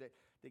anger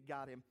that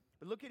got him.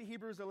 But look at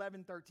Hebrews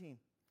 11:13.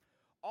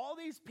 All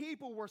these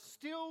people were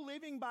still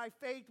living by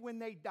faith when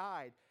they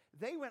died.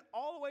 They went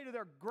all the way to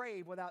their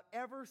grave without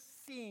ever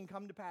seeing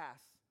come to pass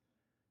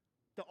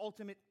the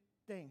ultimate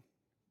thing.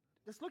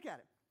 Let's look at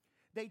it.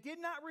 They did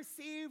not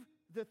receive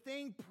the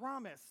thing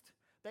promised.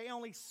 They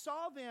only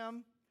saw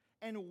them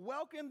and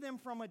welcomed them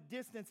from a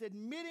distance,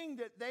 admitting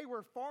that they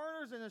were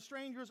foreigners and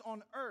strangers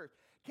on earth.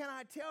 Can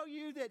I tell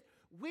you that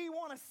we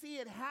want to see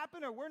it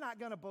happen, or we're not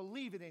going to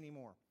believe it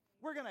anymore?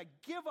 We're going to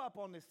give up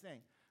on this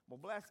thing. Well,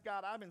 bless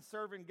God, I've been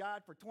serving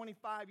God for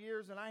 25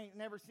 years, and I ain't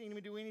never seen him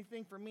do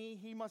anything for me.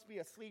 He must be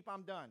asleep.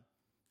 I'm done.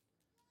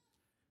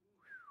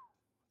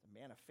 Whew. The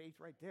man of faith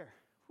right there.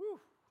 Whew.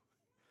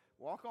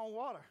 Walk on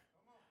water.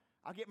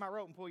 I'll get my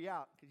rope and pull you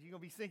out because you're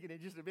going to be sinking in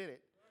just a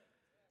minute.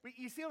 But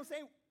you see what I'm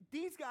saying?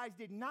 These guys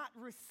did not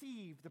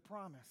receive the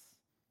promise.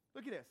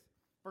 Look at this.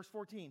 Verse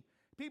 14.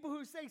 People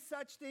who say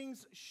such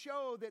things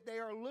show that they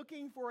are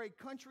looking for a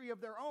country of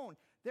their own.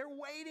 They're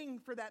waiting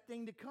for that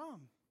thing to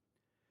come.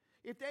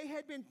 If they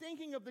had been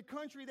thinking of the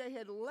country they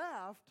had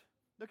left,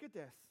 look at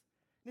this.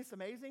 Isn't this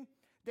amazing?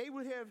 They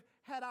would have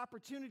had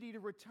opportunity to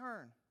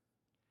return.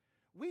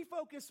 We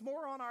focus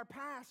more on our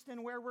past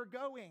and where we're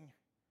going.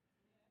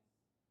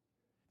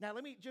 Now,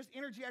 let me just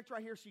interject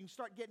right here so you can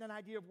start getting an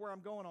idea of where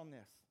I'm going on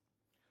this.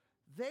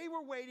 They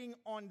were waiting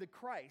on the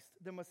Christ,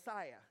 the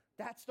Messiah.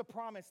 That's the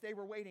promise they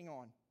were waiting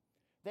on.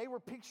 They were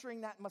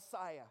picturing that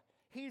Messiah.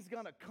 He's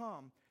going to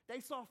come. They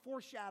saw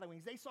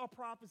foreshadowings. They saw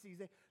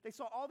prophecies. They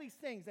saw all these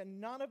things,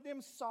 and none of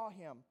them saw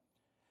him.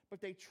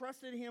 But they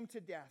trusted him to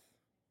death.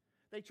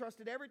 They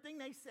trusted everything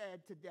they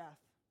said to death.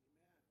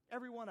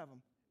 Every one of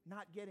them,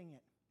 not getting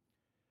it.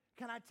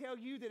 Can I tell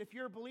you that if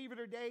you're a believer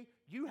today,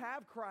 you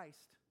have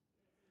Christ.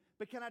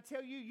 But can I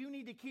tell you, you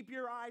need to keep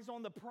your eyes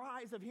on the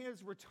prize of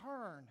his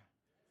return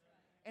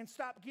and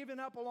stop giving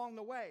up along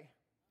the way.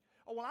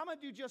 Oh, well, I'm going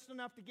to do just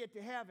enough to get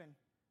to heaven.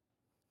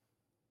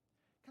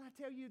 Can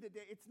I tell you that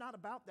it's not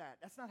about that?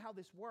 That's not how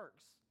this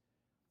works.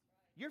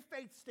 Your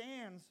faith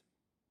stands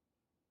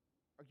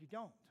or you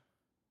don't.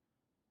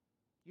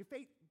 Your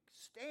faith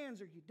stands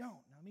or you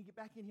don't. Now, let me get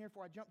back in here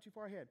before I jump too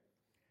far ahead.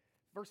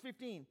 Verse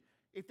 15.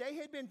 If they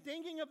had been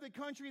thinking of the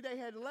country they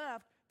had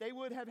left, they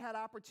would have had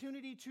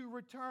opportunity to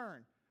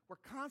return. We're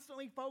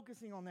constantly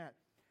focusing on that.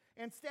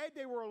 Instead,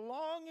 they were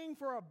longing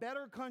for a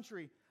better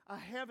country, a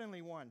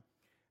heavenly one.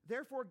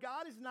 Therefore,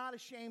 God is not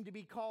ashamed to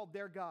be called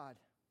their God.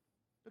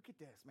 Look at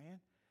this, man.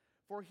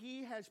 For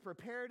he has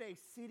prepared a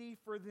city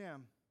for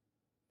them.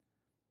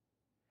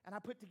 And I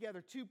put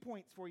together 2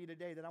 points for you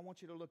today that I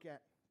want you to look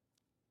at.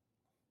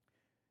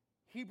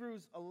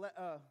 Hebrews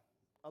 11:6.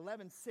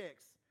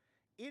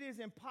 It is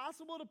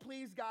impossible to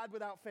please God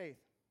without faith.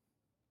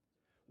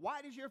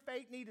 Why does your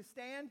faith need to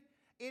stand?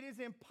 It is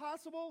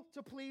impossible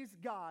to please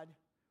God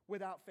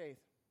without faith.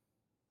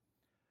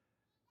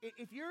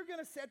 If you're going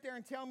to sit there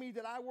and tell me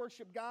that I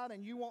worship God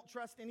and you won't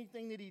trust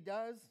anything that he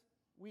does,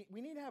 we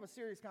need to have a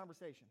serious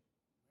conversation.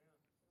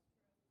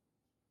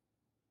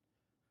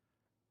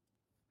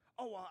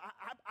 Oh, well,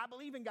 I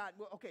believe in God.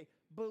 Well, okay,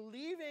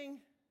 believing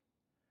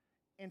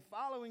and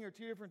following are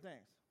two different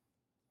things.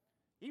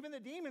 Even the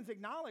demons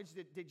acknowledge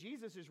that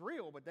Jesus is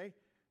real, but they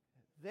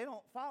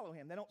don't follow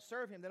him. They don't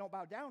serve him. They don't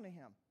bow down to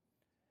him.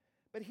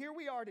 But here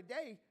we are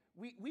today.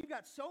 We've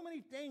got so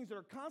many things that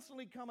are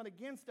constantly coming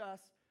against us,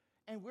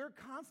 and we're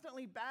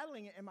constantly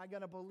battling it. Am I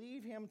going to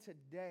believe him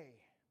today?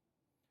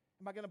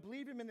 Am I going to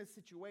believe him in this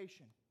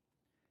situation?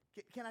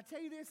 Can I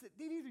tell you this? That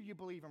either you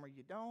believe him or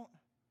you don't.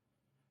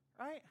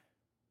 Right?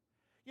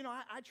 You know,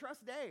 I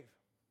trust Dave.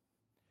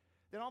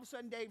 Then all of a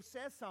sudden Dave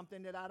says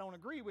something that I don't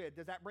agree with.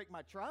 Does that break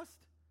my trust?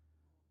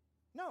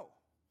 No.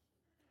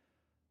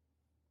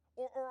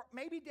 Or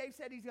maybe Dave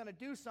said he's going to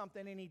do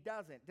something and he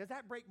doesn't. Does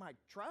that break my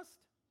trust?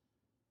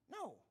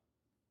 No.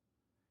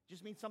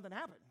 Just means something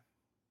happened,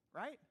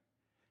 right?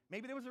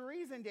 Maybe there was a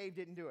reason Dave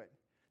didn't do it.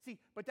 See,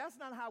 but that's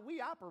not how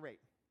we operate.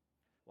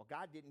 Well,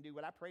 God didn't do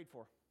what I prayed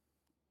for.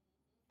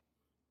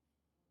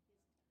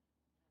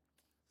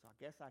 So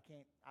I guess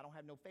I don't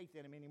have no faith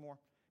in him anymore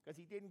because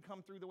he didn't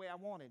come through the way I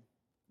wanted.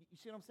 You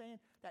see what I'm saying?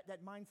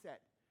 That mindset.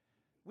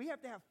 We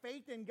have to have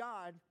faith in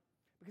God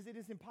because it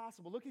is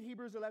impossible. Look at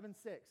Hebrews 11:6.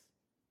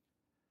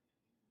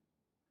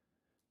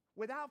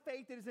 Without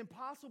faith, it is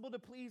impossible to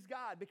please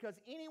God because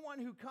anyone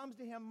who comes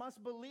to him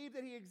must believe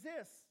that he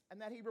exists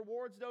and that he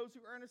rewards those who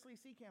earnestly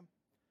seek him.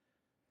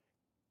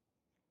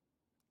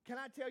 Can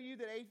I tell you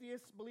that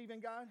atheists believe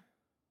in God?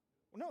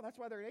 Well, no, that's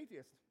why they're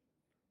atheists.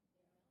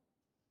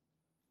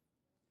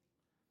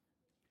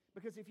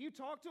 Because if you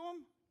talk to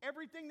them,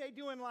 everything they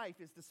do in life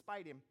is to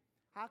spite him.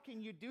 How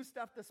can you do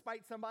stuff to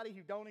spite somebody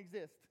who don't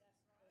exist?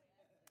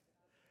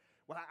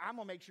 Well, I'm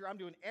going to make sure I'm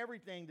doing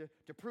everything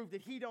to prove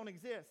that he don't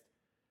exist.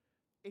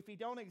 If he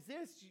don't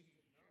exist,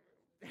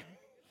 it's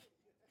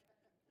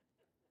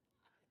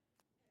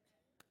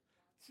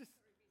just,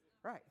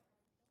 right.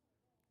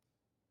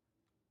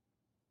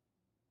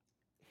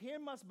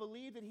 Him must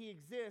believe that he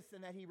exists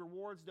and that he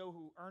rewards those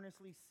who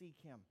earnestly seek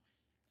him.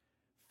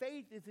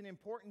 Faith is an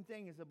important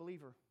thing as a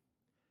believer.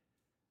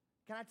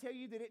 Can I tell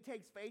you that it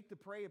takes faith to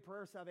pray a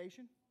prayer of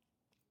salvation?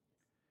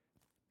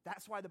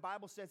 That's why the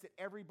Bible says that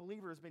every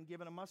believer has been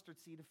given a mustard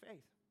seed of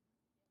faith.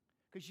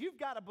 Because you've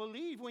got to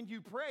believe when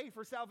you pray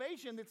for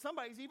salvation that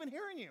somebody's even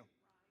hearing you.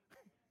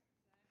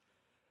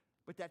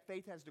 But that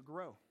faith has to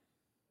grow.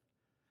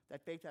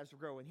 That faith has to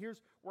grow. And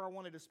here's where I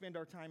wanted to spend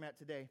our time at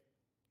today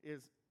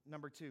is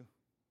number 2.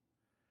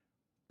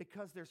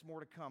 Because there's more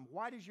to come.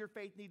 Why does your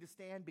faith need to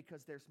stand?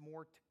 Because there's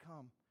more to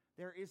come.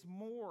 There is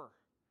more.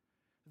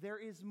 There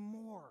is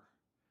more.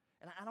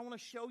 And I want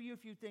to show you a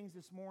few things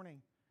this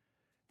morning.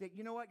 That,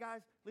 you know what,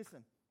 guys?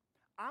 Listen,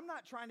 I'm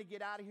not trying to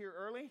get out of here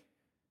early.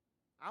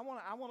 I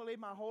want to live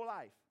my whole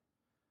life.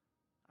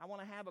 I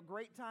want to have a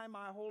great time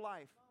my whole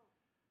life.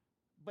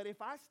 But if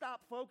I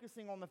stop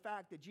focusing on the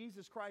fact that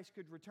Jesus Christ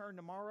could return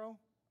tomorrow,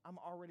 I'm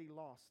already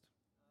lost.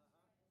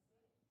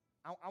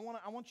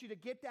 I want you to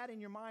get that in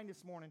your mind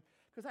this morning.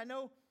 Because I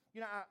know,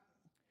 you know,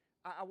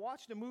 I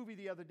watched a movie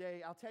the other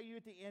day. I'll tell you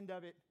at the end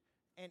of it.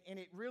 And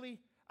it really,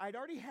 I'd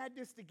already had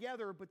this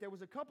together, but there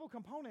was a couple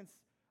components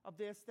of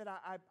this that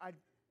I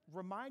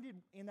reminded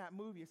in that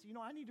movie. So, you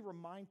know, I need to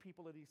remind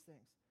people of these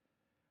things.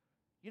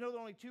 You know that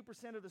only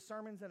 2% of the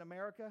sermons in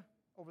America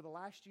over the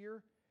last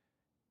year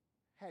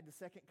had the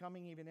second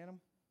coming even in them?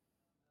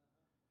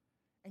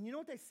 And you know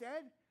what they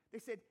said? They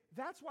said,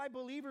 that's why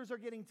believers are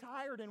getting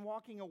tired and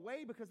walking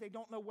away because they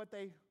don't know what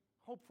they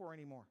hope for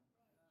anymore.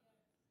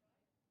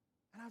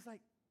 And I was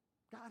like,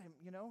 God,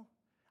 you know,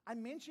 I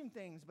mention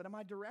things, but am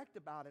I direct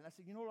about it? And I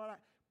said, you know what?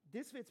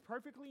 This fits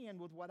perfectly in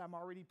with what I'm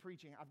already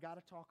preaching. I've got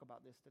to talk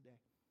about this today.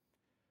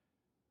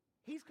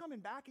 He's coming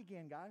back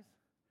again, guys.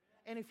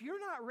 And if you're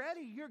not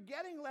ready, you're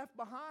getting left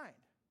behind.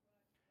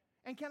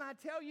 And can I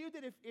tell you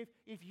that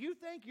if you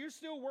think you're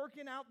still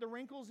working out the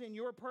wrinkles in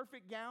your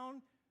perfect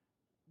gown,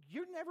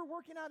 you're never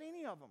working out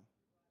any of them.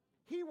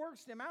 He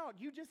works them out.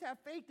 You just have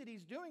faith that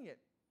he's doing it.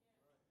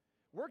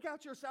 Work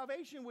out your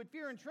salvation with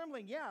fear and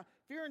trembling. Yeah,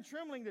 fear and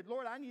trembling that,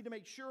 Lord, I need to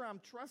make sure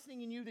I'm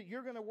trusting in you that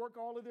you're going to work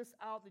all of this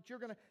out, that you're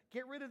going to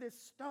get rid of this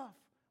stuff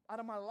out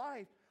of my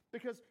life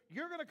because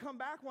you're going to come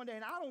back one day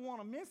and I don't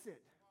want to miss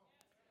it.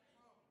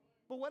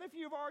 But what if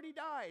you've already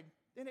died?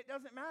 Then it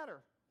doesn't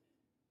matter.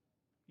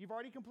 You've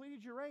already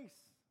completed your race.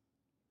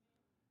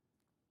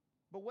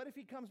 But what if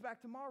he comes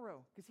back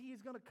tomorrow? Because he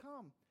is going to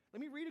come.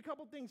 Let me read a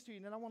couple things to you,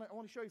 and then I want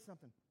to show you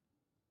something.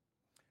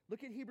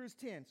 Look at Hebrews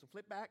 10. So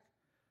flip back.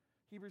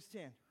 Hebrews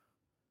 10.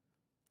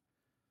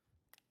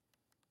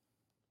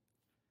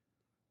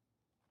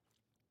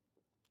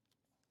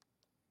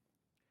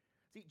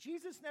 See,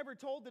 Jesus never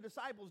told the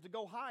disciples to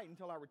go hide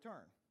until I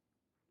return.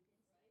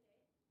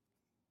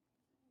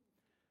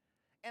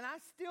 And I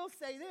still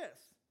say this.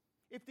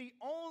 If the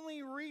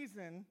only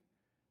reason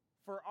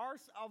for our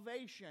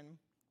salvation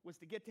was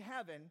to get to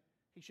heaven,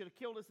 he should have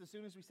killed us as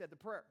soon as we said the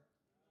prayer.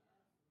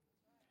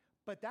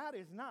 But that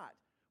is not.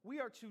 We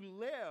are to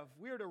live.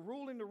 We are to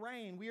rule and to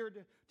reign. We are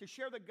to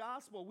share the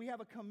gospel. We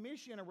have a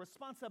commission, a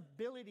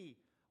responsibility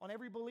on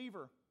every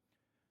believer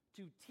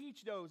to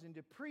teach those and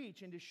to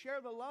preach and to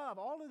share the love,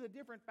 all of the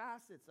different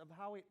facets of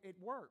how it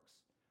works.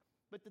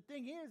 But the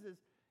thing is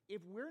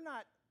if we're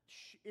not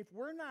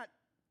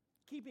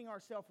keeping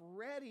ourselves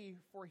ready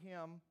for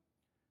him,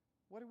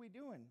 what are we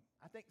doing?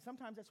 I think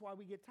sometimes that's why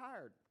we get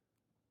tired.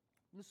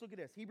 Let's look at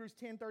this. Hebrews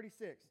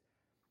 10:36.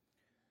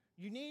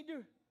 You need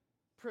to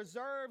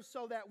preserve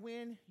so that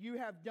when you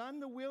have done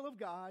the will of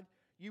God,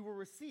 you will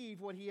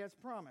receive what he has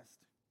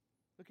promised.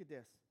 Look at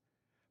this.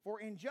 For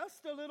in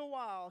just a little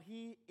while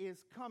he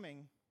is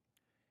coming.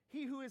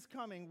 He who is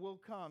coming will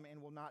come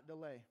and will not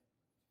delay.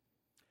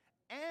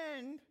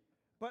 And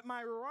But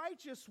my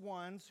righteous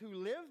ones who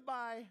live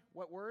by,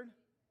 what word?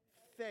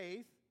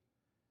 Faith.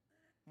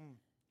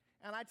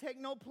 And I take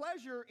no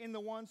pleasure in the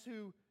ones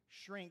who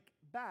shrink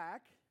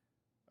back.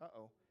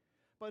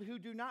 But who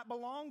do not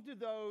belong to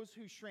those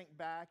who shrink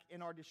back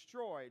and are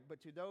destroyed, but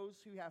to those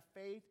who have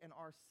faith and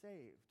are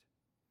saved.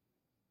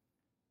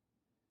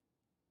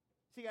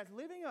 See, guys,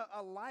 living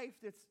a life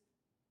that's,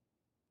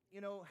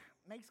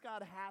 makes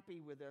God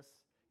happy with us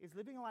is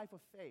living a life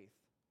of faith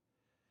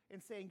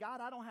and saying,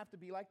 God, I don't have to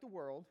be like the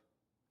world.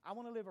 I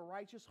want to live a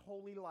righteous,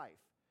 holy life.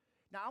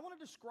 Now, I want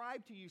to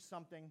describe to you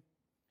something.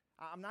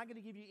 I'm not going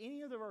to give you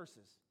any of the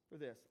verses for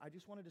this. I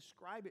just want to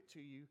describe it to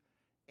you.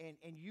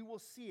 And you will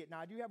see it. Now,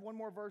 I do have one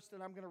more verse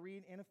that I'm going to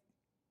read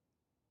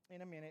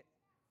in a minute.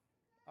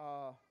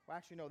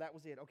 Actually, no, that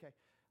was it. Okay.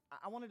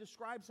 I want to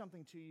describe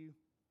something to you.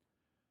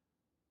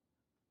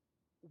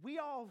 We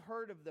all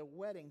heard of the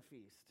wedding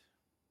feast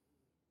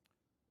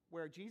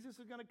where Jesus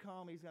is going to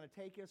come. He's going to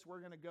take us. We're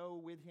going to go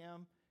with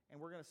him,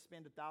 and we're going to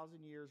spend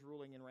 1,000 years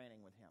ruling and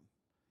reigning with him.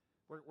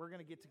 We're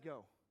going to get to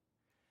go.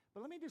 But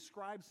let me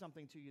describe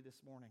something to you this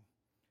morning.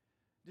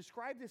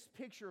 Describe this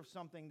picture of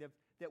something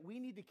that we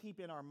need to keep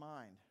in our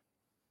mind.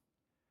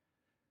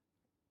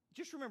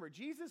 Just remember,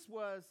 Jesus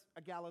was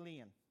a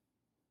Galilean.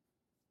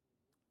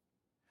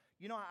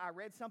 I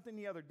read something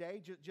the other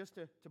day just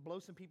to blow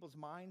some people's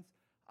minds.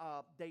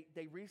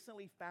 They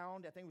recently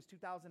found, I think it was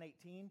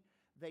 2018,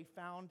 they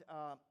found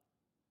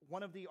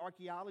one of the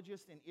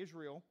archaeologists in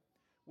Israel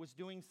was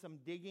doing some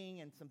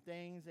digging and some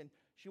things, and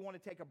she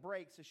wanted to take a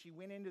break, so she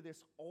went into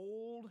this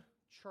old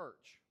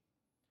church,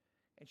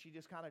 and she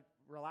just kind of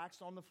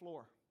relaxed on the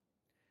floor.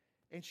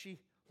 And she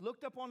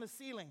looked up on the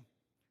ceiling,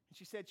 and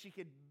she said she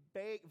could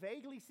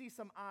vaguely see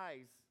some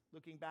eyes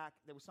looking back.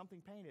 There was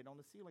something painted on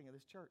the ceiling of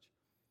this church.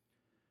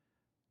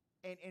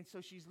 And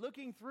so she's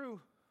looking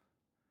through,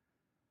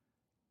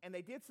 and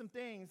they did some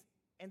things,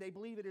 and they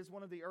believe it is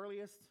one of the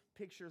earliest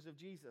pictures of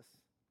Jesus.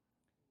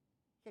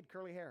 He had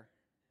curly hair.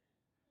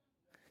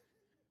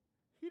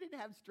 He didn't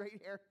have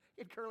straight hair.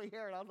 He had curly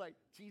hair, and I was like,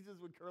 Jesus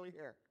with curly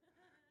hair.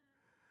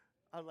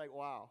 I was like,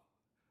 wow.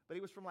 But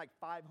he was from like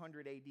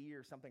 500 AD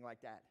or something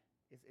like that.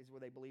 Is where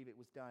they believe it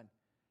was done.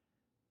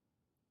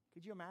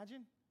 Could you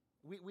imagine?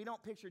 We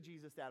don't picture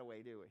Jesus that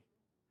way, do we?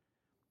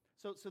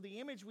 So the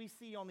image we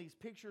see on these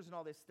pictures and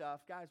all this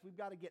stuff, guys, we've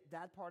got to get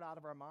that part out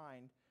of our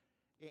mind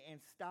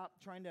and stop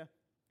trying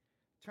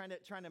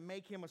to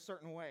make him a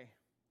certain way.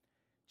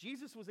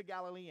 Jesus was a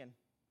Galilean.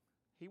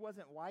 He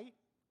wasn't white.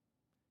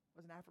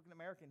 Wasn't African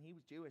American. He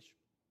was Jewish.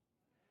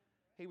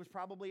 He was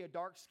probably a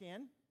dark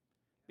skin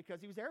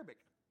because he was Arabic.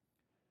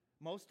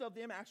 Most of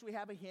them actually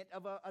have a hint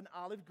of an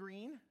olive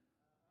green.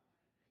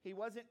 He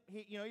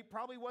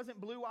probably wasn't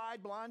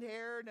blue-eyed,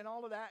 blonde-haired, and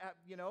all of that,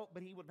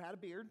 but he would have had a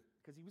beard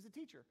because he was a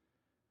teacher.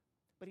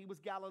 But he was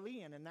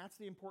Galilean, and that's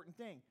the important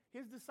thing.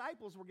 His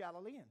disciples were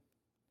Galilean.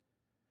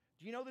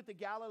 Do you know that the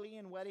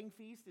Galilean wedding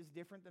feast is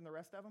different than the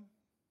rest of them?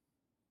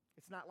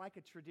 It's not like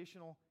a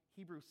traditional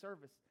Hebrew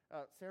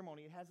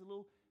ceremony. It has a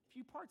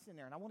few parts in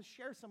there, and I want to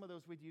share some of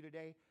those with you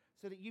today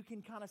so that you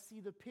can kind of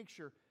see the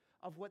picture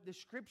of what the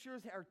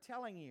scriptures are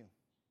telling you.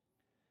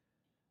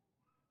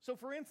 So,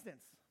 for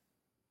instance,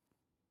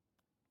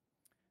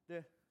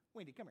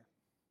 Wendy, come here.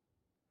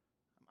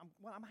 I'm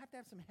going to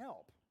have some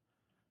help.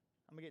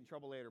 I'm going to get in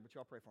trouble later, but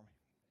y'all pray for me.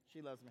 She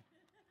loves me.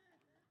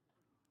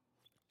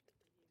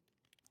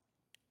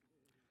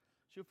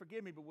 She'll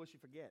forgive me, but will she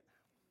forget?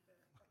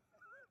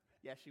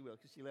 Yeah, she will,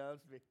 because she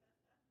loves me.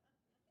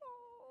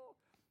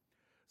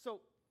 Oh.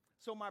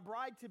 So my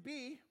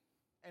bride-to-be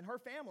and her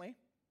family,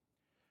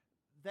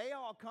 they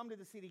all come to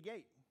the city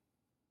gate.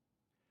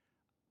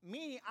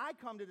 Me, I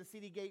come to the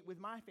city gate with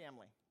my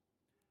family.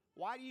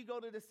 Why do you go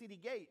to the city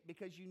gate?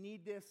 Because you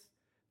need this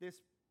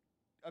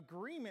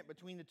agreement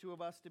between the two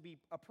of us to be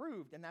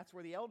approved, and that's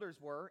where the elders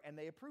were, and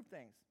they approved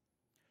things.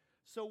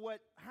 So what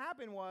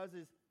happened was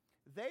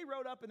they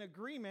wrote up an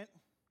agreement,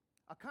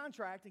 a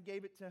contract, and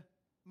gave it to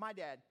my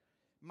dad.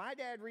 My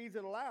dad reads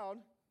it aloud.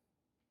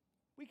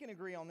 We can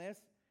agree on this.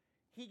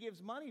 He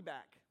gives money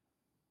back.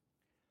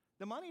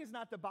 The money is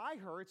not to buy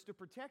her, it's to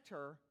protect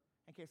her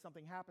in case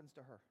something happens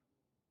to her.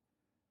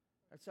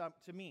 That's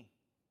up to me.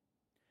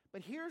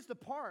 But here's the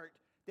part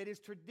that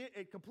is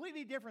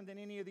completely different than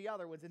any of the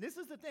other ones. And this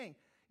is the thing.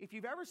 If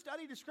you've ever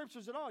studied the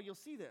scriptures at all, you'll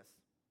see this.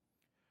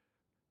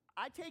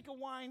 I take a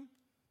wine,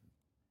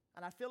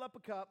 and I fill up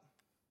a cup,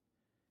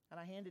 and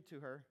I hand it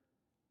to her,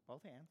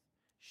 both hands.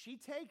 She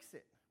takes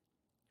it.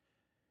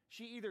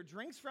 She either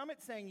drinks from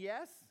it saying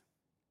yes,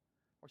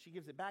 or she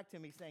gives it back to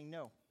me saying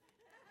no.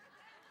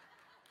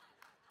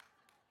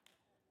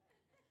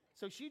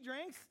 So she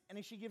drinks, and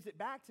then she gives it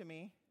back to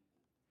me,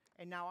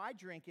 and now I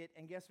drink it,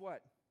 and guess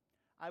what?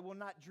 I will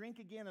not drink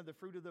again of the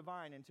fruit of the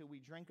vine until we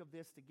drink of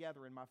this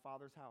together in my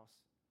Father's house.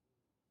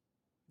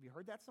 Have you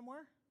heard that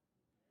somewhere?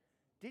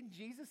 Didn't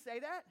Jesus say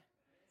that?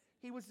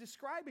 He was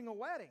describing a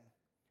wedding.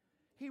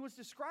 He was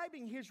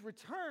describing his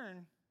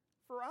return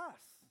for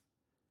us.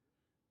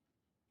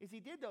 As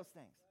he did those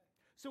things.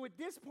 So at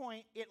this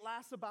point, it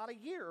lasts about a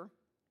year,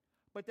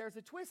 but there's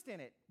a twist in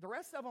it. The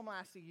rest of them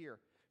last a year.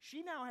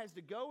 She now has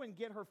to go and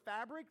get her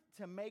fabric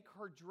to make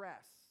her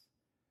dress.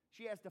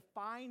 She has to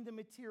find the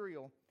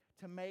material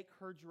to make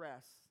her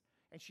dress.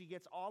 And she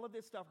gets all of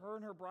this stuff, her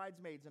and her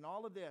bridesmaids and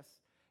all of this.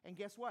 And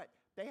guess what?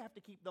 They have to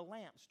keep the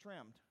lamps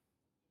trimmed.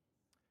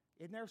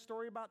 Isn't there a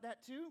story about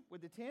that too?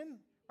 With the 10,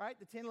 right?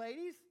 The 10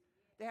 ladies?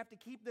 They have to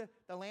keep the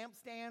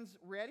lampstands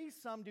ready.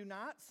 Some do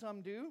not,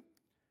 some do.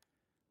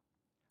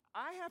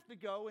 I have to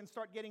go and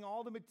start getting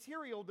all the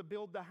material to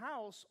build the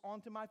house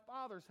onto my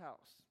Father's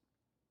house.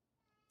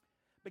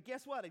 But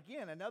guess what?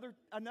 Again,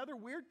 another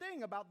weird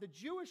thing about the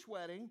Jewish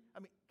wedding,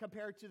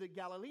 compared to the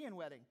Galilean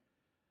wedding.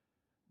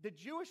 The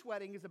Jewish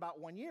wedding is about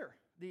 1 year,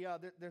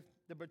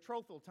 the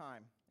betrothal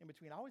time in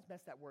between. I always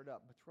mess that word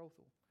up,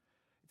 betrothal.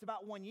 It's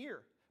about 1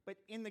 year. But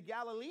in the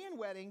Galilean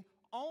wedding,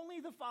 only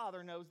the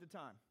father knows the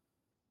time.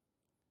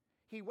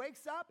 He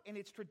wakes up, and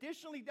it's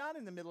traditionally done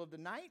in the middle of the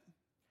night,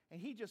 and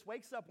he just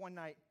wakes up one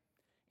night,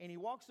 and he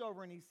walks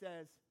over and he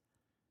says,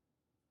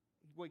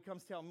 well, he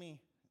comes tell me,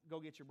 go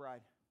get your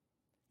bride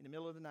in the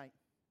middle of the night.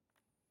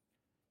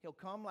 He'll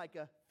come like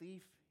a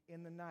thief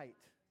in the night.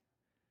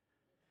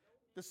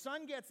 The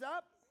son gets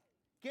up,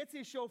 gets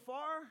his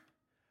shofar,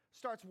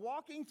 starts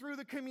walking through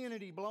the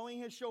community,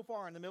 blowing his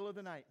shofar in the middle of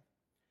the night,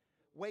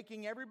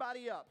 waking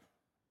everybody up,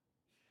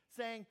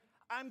 saying,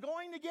 I'm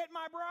going to get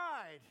my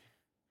bride.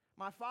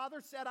 My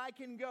father said I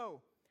can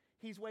go.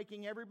 He's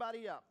waking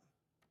everybody up.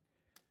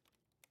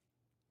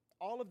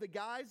 All of the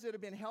guys that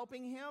have been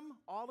helping him,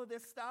 all of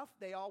this stuff,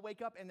 they all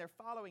wake up and they're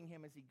following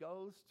him as he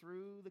goes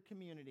through the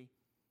community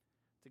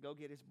to go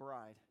get his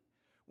bride.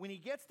 When he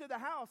gets to the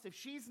house, if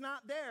she's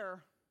not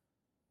there,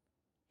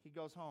 he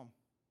goes home.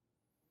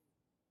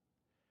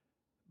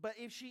 But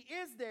if she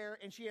is there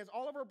and she has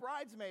all of her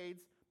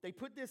bridesmaids, they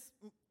put this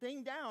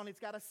thing down. It's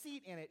got a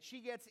seat in it. She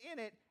gets in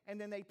it,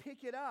 and then they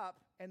pick it up,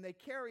 and they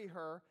carry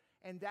her,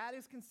 and that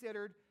is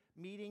considered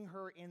meeting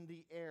her in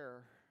the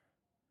air.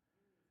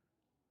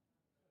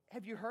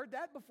 Have you heard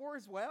that before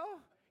as well?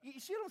 You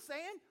see what I'm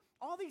saying?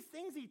 All these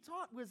things he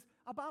taught was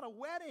about a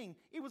wedding.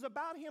 It was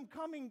about him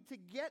coming to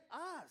get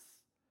us.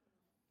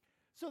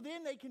 So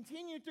then they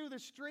continue through the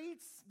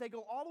streets. They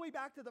go all the way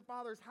back to the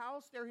father's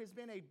house. There has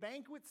been a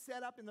banquet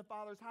set up in the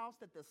father's house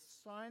that the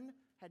son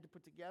had to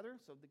put together.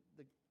 So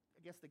I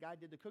guess the guy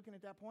did the cooking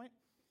at that point.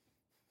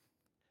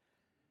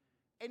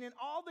 And then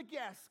all the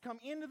guests come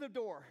into the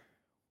door.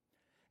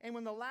 And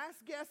when the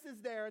last guest is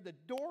there, the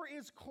door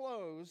is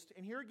closed.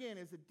 And here again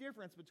is the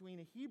difference between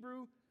a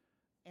Hebrew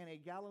and a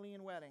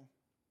Galilean wedding.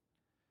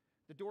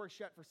 The door is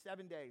shut for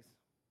 7 days.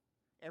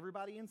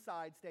 Everybody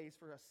inside stays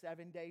for a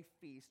 7-day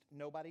feast.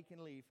 Nobody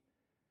can leave.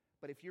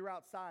 But if you're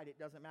outside, it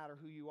doesn't matter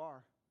who you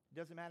are. It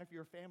doesn't matter if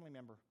you're a family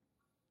member.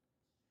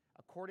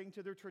 According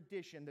to their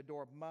tradition, the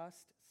door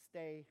must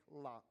stay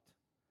locked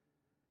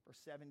for a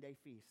 7-day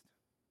feast.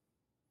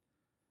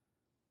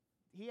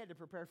 He had to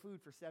prepare food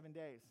for 7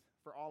 days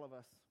for all of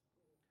us.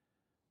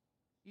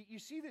 You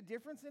see the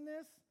difference in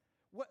this?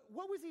 What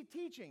was he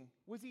teaching?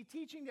 Was he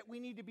teaching that we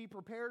need to be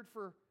prepared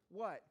for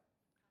what?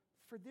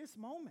 For this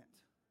moment.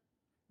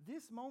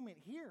 This moment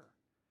here.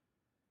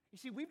 You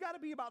see, we've got to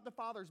be about the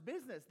Father's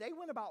business. They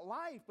went about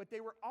life, but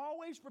they were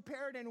always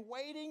prepared and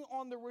waiting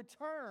on the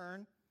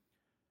return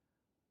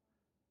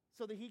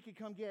so that he could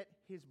come get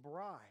his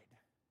bride,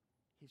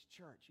 his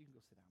church. You can go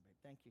sit down, babe.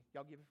 Thank you.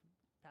 Y'all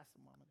pass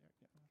the mama there.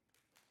 Yeah.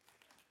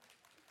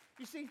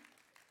 You see,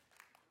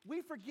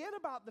 we forget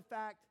about the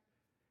fact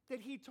that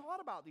he taught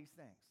about these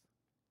things.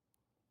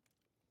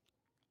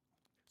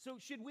 So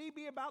should we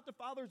be about the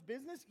Father's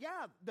business?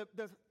 Yeah,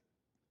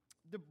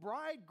 the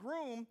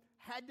bridegroom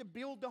had to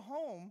build the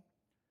home,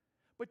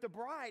 but the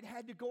bride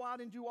had to go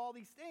out and do all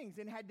these things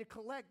and had to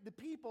collect the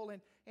people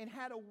and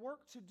had a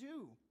work to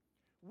do.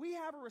 We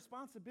have a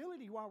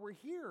responsibility while we're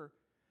here,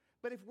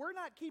 but if we're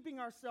not keeping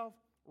ourselves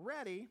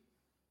ready,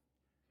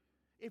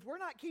 if we're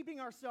not keeping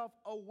ourselves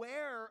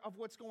aware of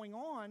what's going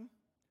on,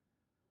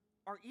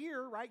 our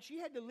ear, right? She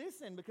had to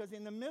listen because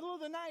in the middle of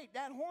the night,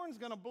 that horn's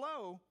going to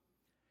blow,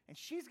 and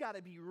she's got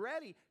to be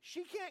ready.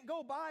 She can't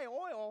go buy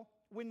oil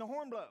when the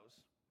horn blows.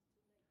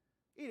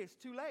 It is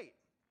too late.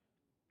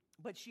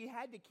 But she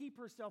had to keep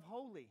herself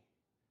holy.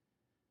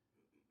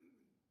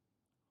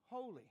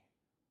 Holy.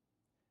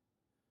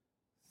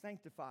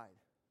 Sanctified.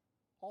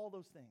 All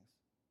those things.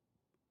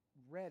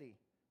 Ready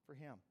for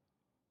him.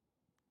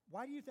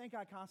 Why do you think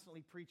I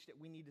constantly preach that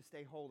we need to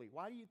stay holy?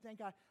 Why do you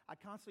think I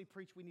constantly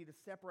preach we need to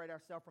separate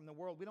ourselves from the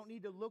world? We don't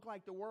need to look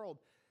like the world.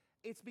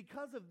 It's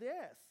because of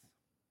this.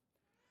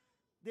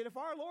 That if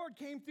our Lord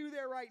came through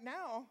there right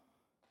now,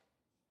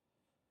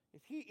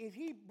 if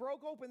he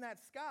broke open that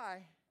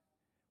sky,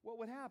 what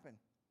would happen?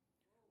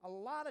 A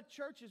lot of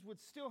churches would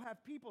still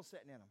have people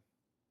sitting in them.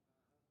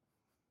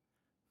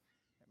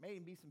 There may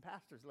even be some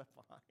pastors left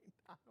behind.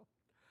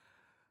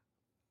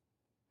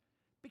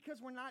 Because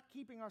we're not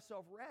keeping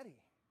ourselves ready.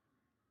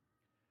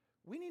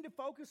 We need to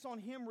focus on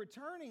him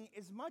returning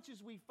as much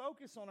as we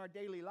focus on our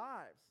daily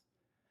lives.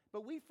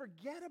 But we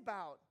forget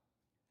about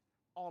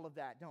all of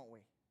that, don't we?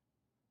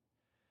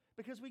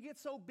 Because we get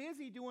so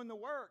busy doing the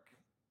work.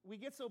 We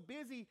get so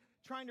busy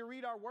trying to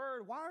read our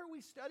word. Why are we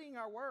studying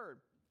our word?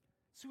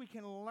 so we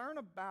can learn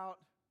about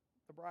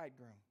the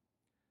bridegroom.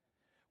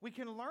 We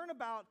can learn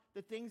about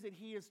the things that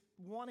he is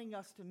wanting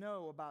us to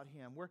know about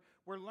him.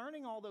 We're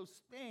learning all those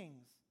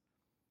things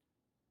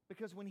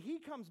because when he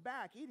comes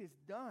back, it is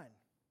done.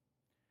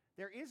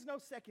 There is no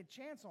second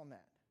chance on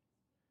that.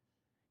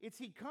 It's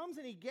he comes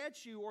and he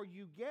gets you, or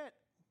you get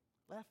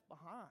left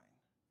behind.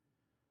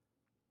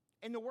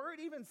 And the word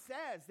even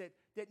says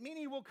that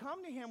many will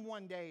come to him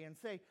one day and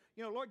say,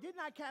 Lord, didn't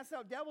I cast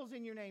out devils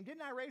in your name?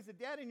 Didn't I raise the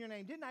dead in your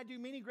name? Didn't I do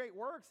many great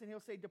works? And he'll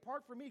say,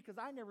 depart from me, because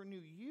I never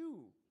knew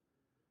you.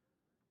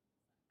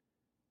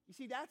 You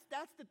see,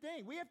 that's the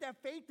thing. We have to have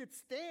faith that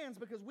stands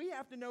because we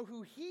have to know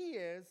who he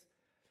is.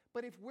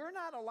 But if we're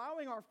not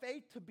allowing our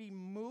faith to be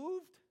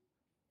moved,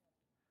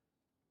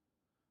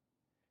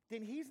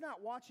 then he's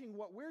not watching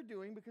what we're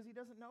doing because he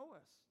doesn't know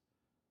us.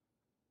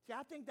 See,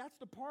 I think that's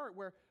the part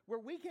where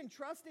we can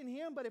trust in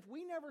him, but if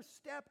we never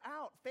step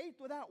out, faith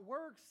without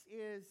works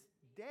is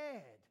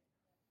dead.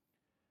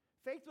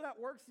 Faith without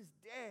works is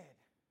dead.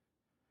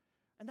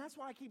 And that's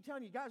why I keep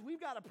telling you, guys, we've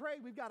got to pray,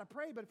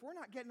 but if we're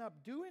not getting up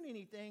doing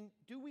anything,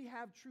 do we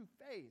have true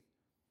faith?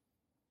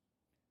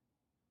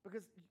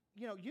 Because,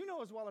 you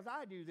know as well as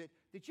I do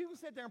that you can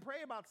sit there and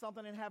pray about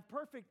something and have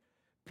perfect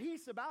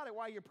peace about it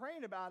while you're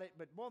praying about it,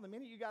 but, the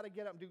minute you got to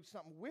get up and do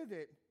something with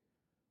it,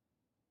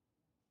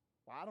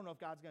 well, I don't know if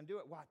God's going to do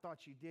it. Well, I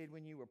thought you did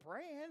when you were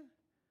praying.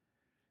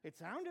 It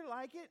sounded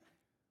like it.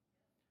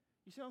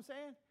 You see what I'm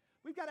saying?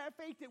 We've got to have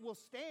faith that will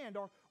stand.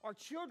 Our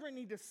children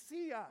need to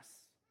see us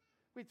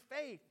with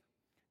faith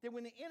that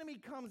when the enemy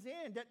comes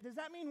in, does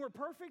that mean we're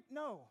perfect?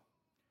 No.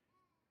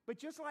 But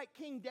just like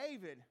King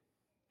David,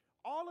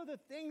 all of the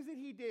things that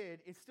he did,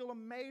 it still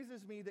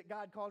amazes me that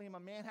God called him a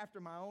man after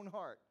my own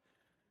heart.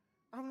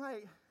 I'm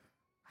like,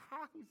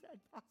 how is that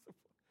possible?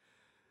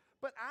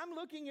 But I'm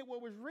looking at what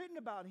was written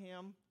about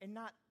him and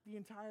not the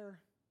entire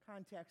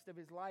context of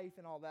his life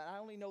and all that. I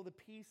only know the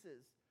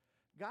pieces.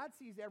 God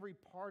sees every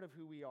part of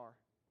who we are.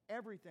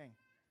 Everything.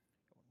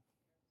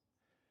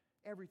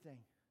 Everything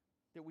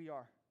that we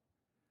are.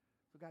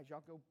 So guys,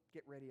 y'all go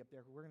get ready up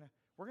there.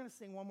 We're gonna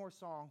sing one more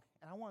song,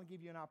 and I want to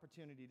give you an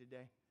opportunity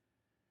today.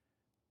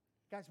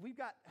 Guys, we've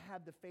got to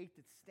have the faith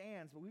that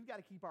stands, but we've got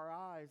to keep our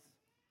eyes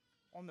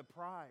on the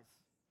prize.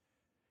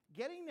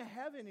 Getting to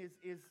heaven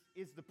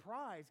is the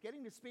prize.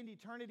 Getting to spend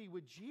eternity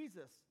with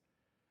Jesus.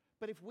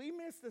 But if we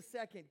miss the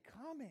second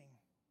coming,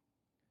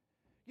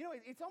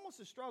 it's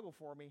almost a struggle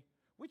for me.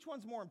 Which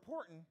one's more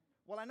important?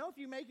 Well, I know if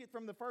you make it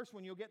from the first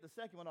one, you'll get the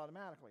second one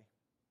automatically.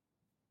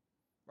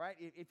 Right?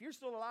 If you're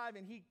still alive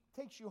and he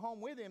takes you home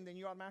with him, then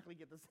you automatically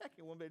get the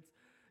second one. But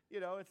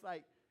it's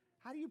like,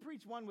 how do you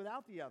preach one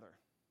without the other?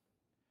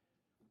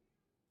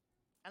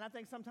 And I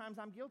think sometimes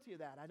I'm guilty of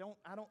that. I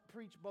don't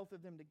preach both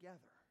of them together.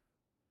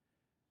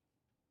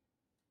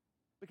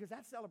 Because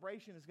that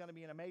celebration is going to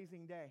be an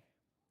amazing day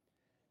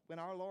when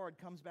our Lord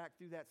comes back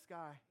through that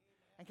sky.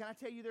 And can I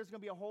tell you, there's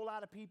going to be a whole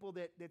lot of people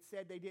that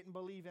said they didn't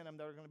believe in him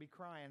that are going to be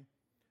crying,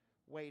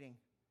 waiting.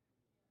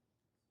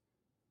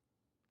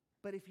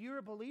 But if you're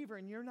a believer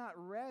and you're not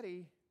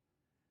ready,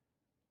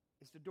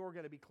 is the door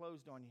going to be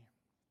closed on you?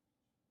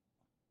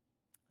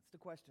 That's the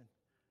question.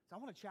 So I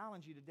want to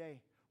challenge you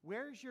today.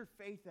 Where's your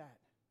faith at?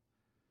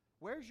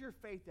 Where's your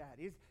faith at?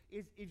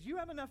 Is you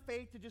have enough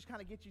faith to just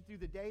kind of get you through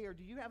the day, or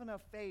do you have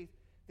enough faith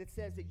that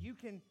says that you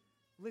can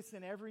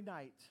listen every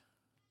night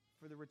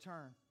for the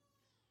return?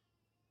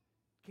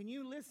 Can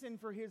you listen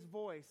for his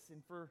voice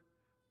and for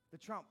the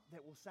trump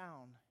that will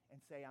sound and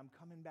say, I'm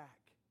coming back.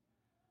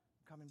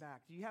 I'm coming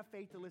back. Do you have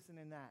faith to listen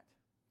in that?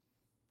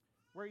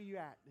 Where are you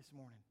at this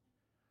morning?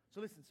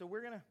 So listen, I'm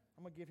going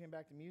to give him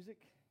back the music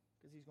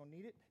because he's going to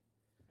need it.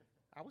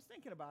 I was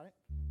thinking about it.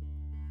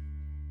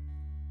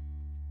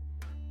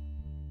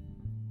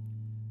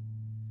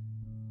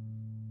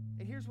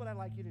 And here's what I'd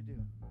like you to do.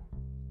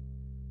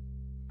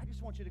 I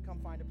just want you to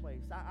come find a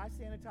place. I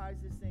sanitize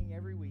this thing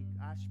every week.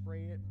 I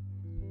spray it.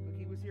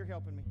 Cookie was here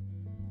helping me.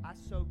 I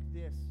soak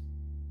this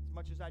as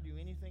much as I do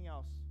anything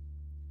else.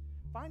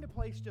 Find a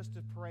place just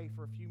to pray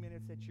for a few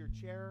minutes at your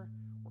chair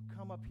or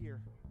come up here.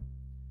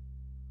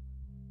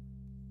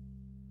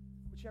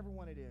 Whichever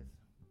one it is.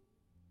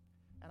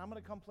 And I'm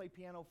going to come play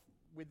piano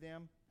with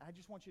them. I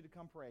just want you to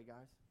come pray,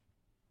 guys.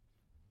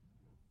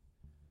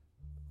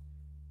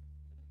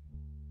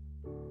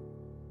 Come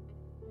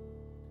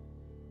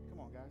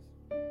on, guys.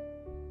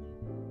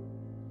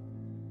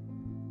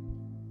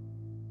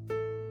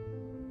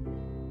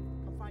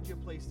 Come find you a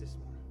place this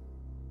morning.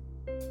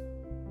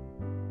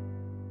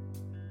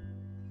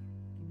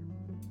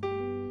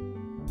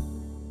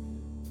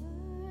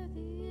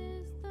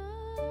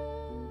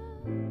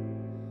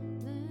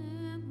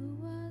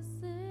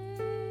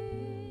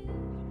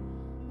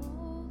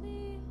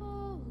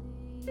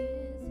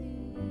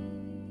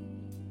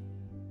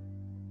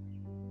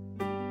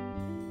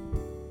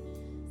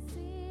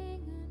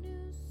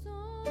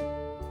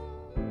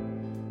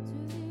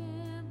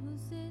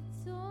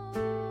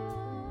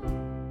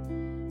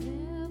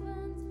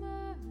 Heaven's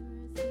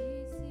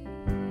mercy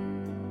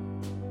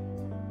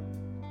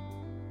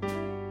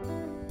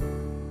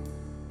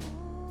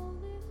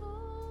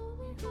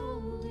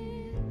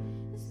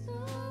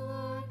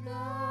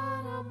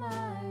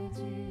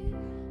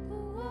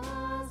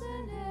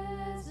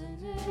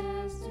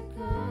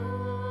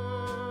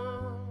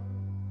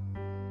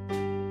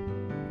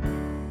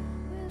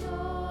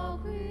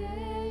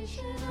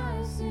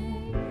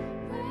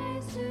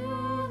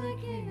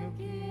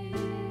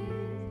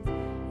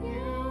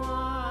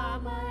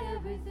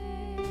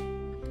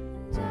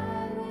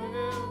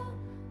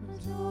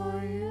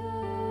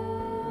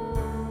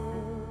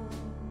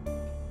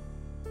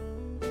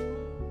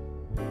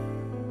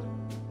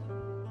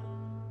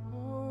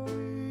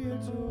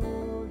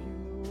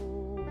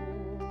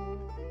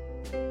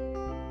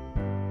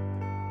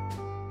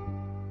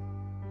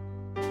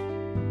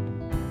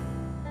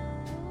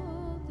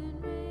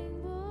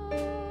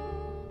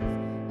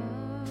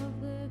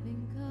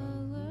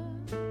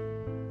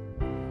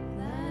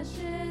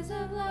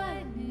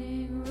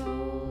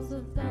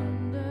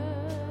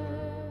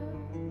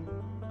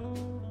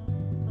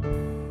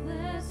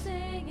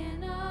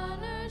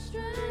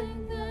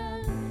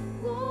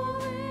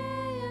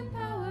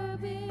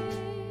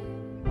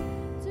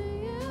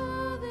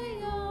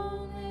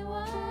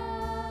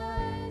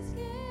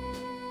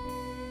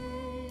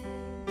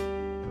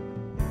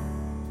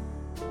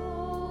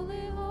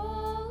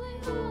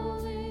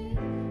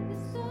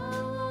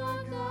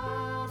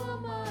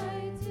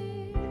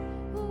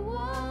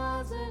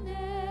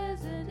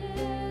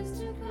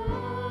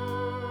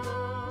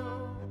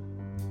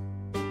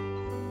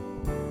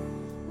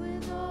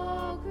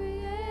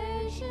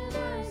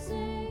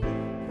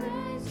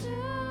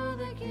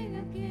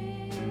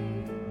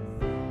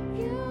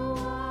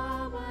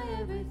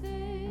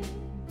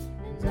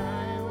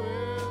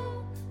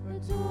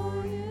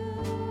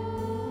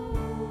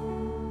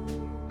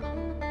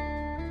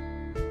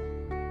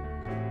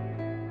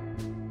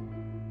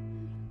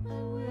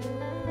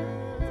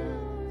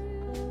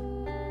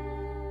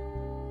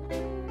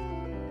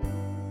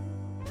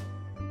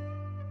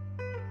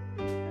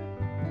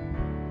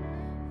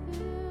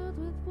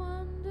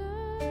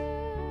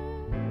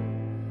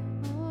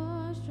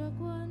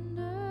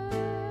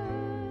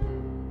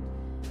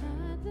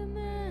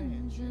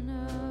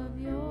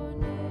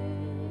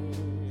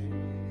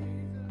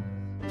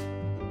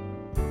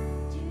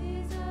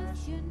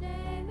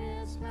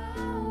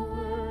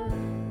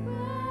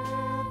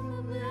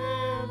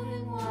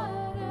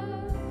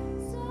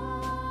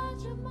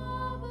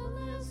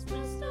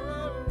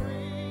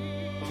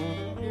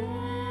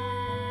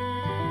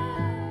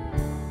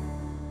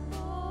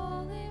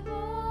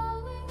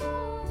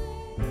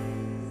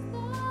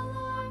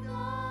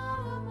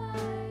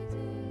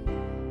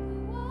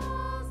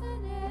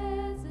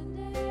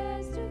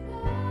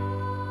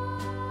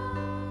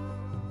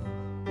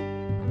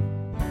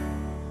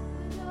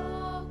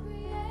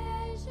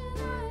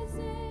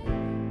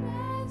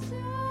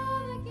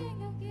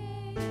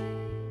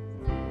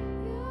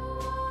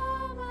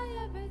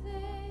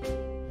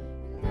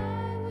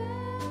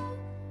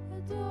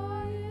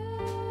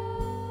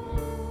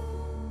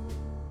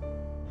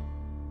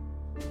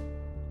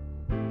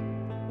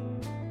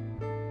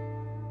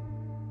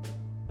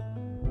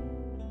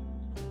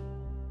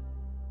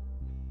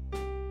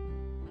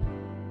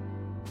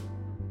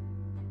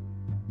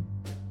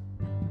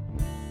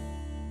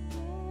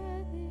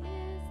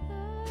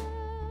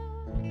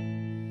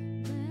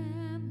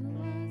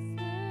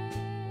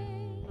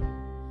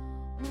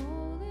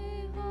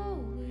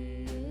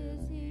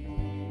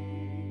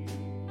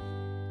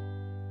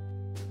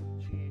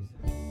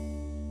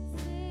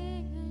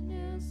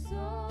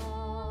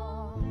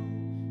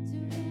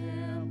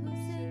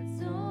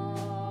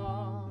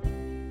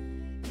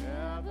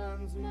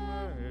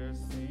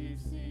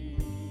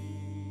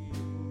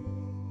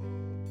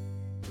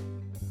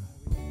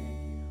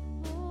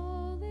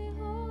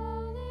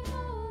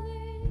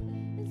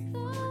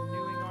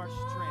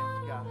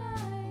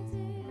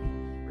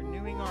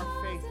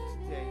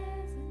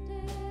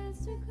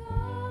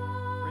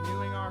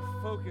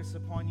focus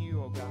upon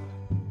you, oh God.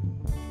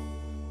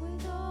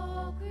 With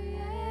all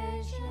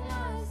creation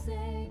I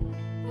sing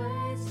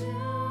praise to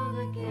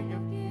the King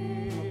of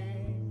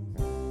Kings.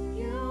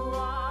 You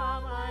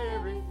are my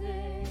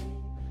everything,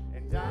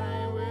 and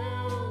I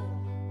will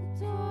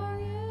adore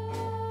you.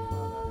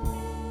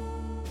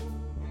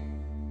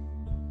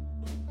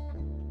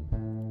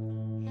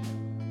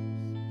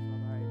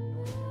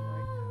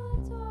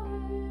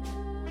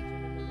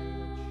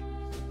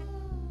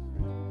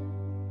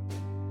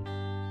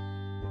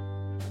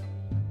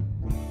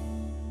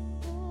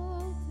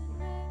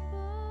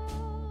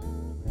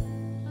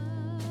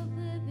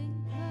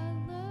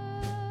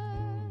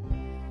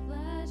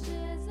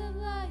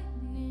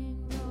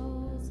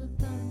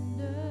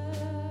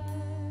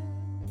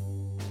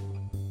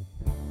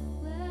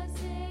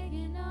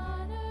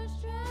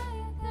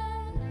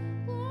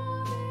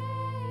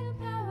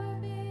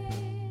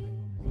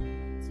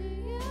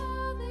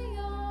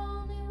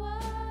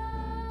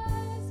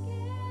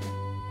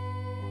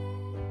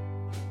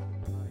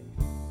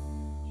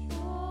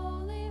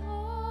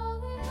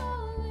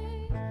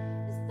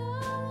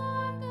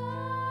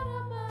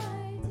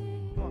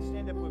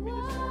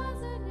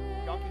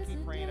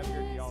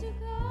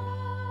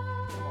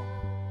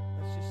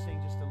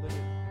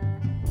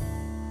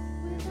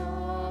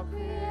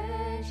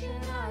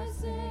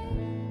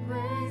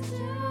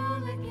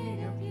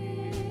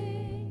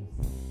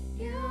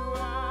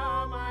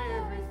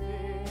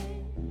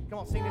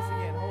 Sing this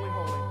again. Holy,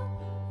 holy.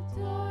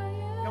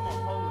 Come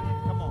on, holy.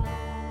 Come on.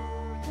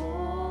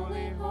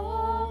 Holy,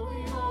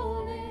 holy,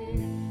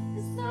 holy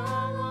is the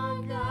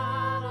Lord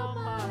God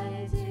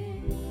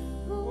Almighty,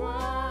 who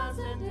was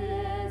and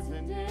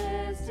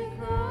is to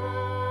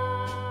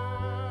come.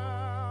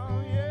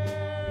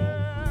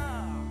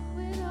 Yeah.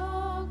 With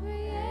all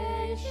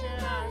creation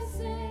I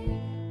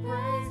sing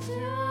praise to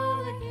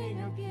the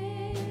King of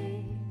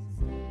Kings.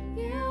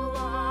 You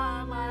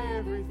are my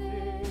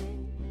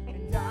everything,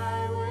 and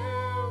I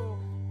will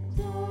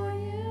adore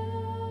you.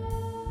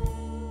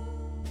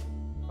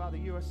 Father,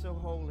 you are so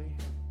holy.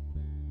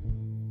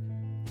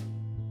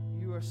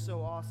 You are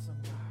so awesome,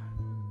 God.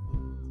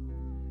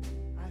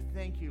 I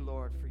thank you,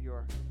 Lord, for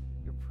your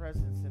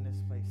presence in this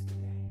place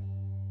today.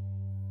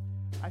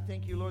 I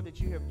thank you, Lord, that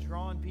you have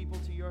drawn people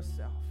to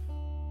yourself.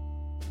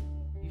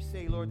 You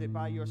say, Lord, that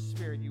by your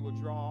Spirit you will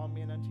draw all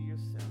men unto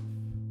yourself.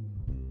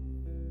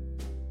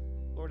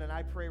 Lord, and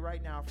I pray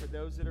right now for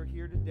those that are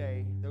here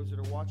today, those that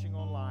are watching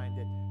online,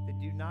 that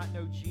do not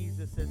know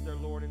Jesus as their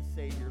Lord and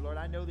Savior. Lord,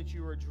 I know that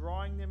you are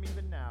drawing them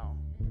even now.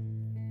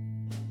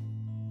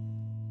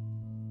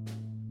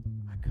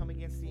 I come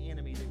against the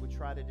enemy that would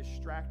try to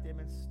distract them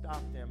and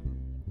stop them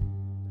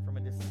from a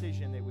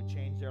decision that would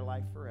change their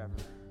life forever.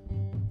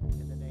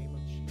 In the name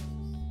of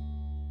Jesus.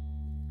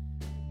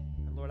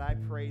 And Lord, I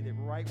pray that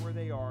right where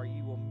they are,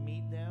 you will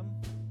meet them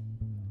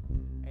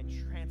and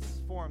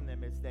transform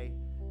them as they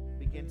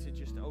begin to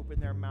just open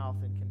their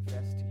mouth and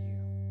confess to you.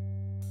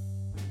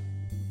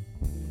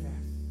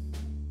 Confess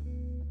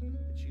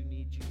that you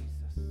need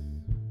Jesus.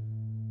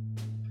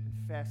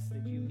 Confess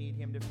that you need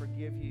him to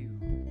forgive you.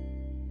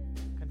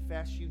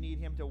 Confess you need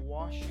him to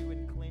wash you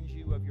and cleanse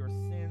you of your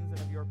sins and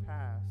of your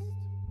past,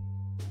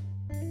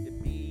 and to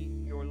be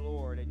your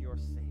Lord and your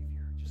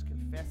Savior. Just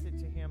confess it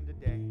to him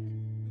today.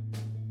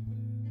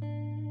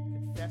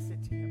 Confess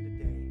it to him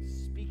today.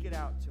 Speak it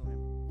out to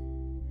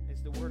him.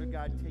 As the Word of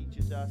God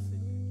teaches us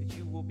that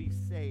you will be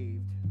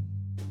saved.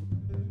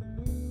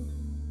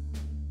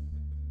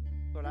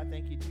 Lord, I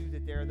thank you too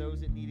that there are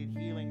those that needed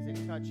healings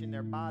and touch in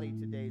their body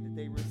today, that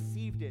they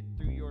received it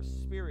through your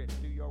Spirit,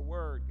 through your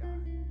Word,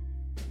 God.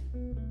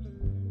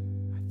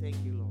 I thank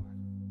you, Lord.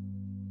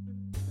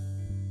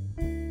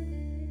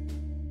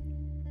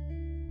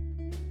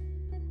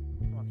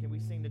 Come on, can we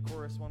sing the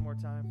chorus one more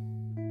time?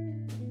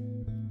 Come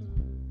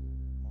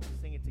on,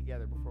 sing it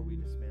together before we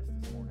dismiss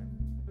this morning.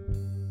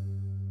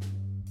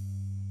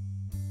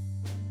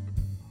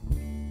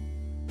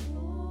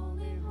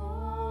 Holy,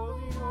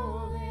 holy,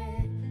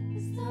 holy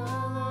is the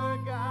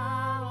Lord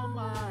God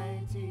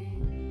Almighty,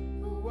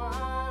 who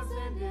was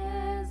and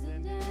is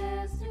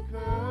to come.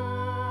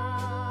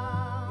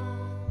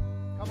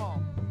 Come on.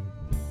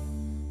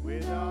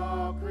 With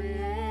all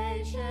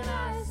creation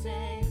I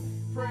sing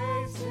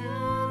praise to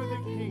the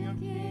King of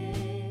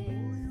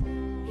Kings.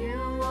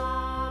 You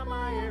are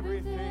my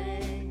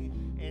everything,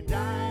 and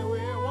I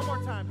will. One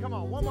more time. Come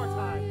on. One more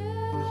time.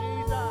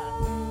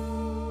 Jesus.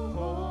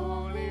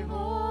 Holy,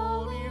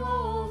 holy,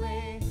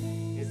 holy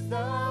is the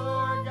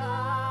Lord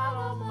God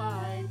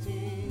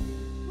Almighty,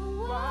 who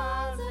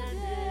was and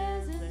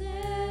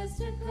is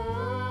to come.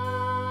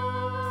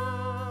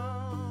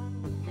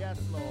 Yes,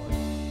 Lord.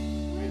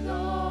 With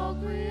all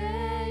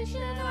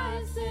creation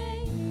I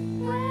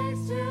sing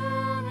praise to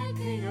the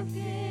King of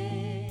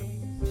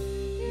Kings.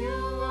 You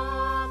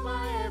are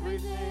my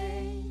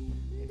everything,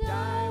 and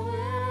I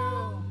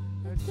will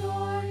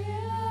adore you.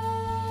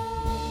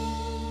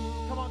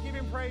 Come on, give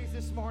him praise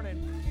this morning.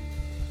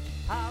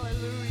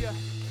 Hallelujah.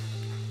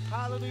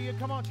 Hallelujah.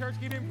 Come on, church,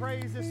 give him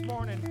praise this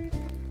morning.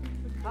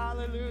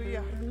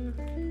 Hallelujah.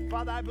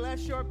 Father, I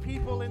bless your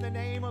people in the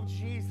name of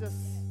Jesus.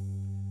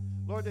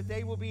 Lord, that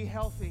they will be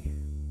healthy,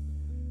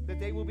 that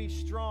they will be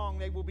strong,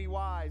 they will be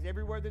wise.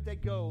 Everywhere that they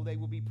go, they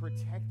will be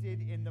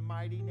protected in the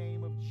mighty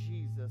name of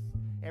Jesus.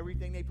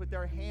 Everything they put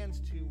their hands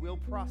to will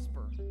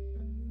prosper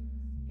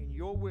in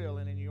your will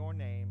and in your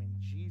name, in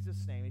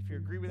Jesus' name. If you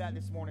agree with that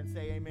this morning,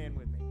 say amen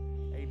with me.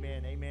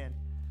 Amen, amen.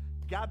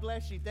 God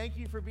bless you. Thank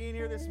you for being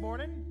here this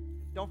morning.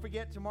 Don't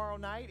forget, tomorrow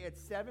night at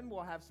 7,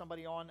 we'll have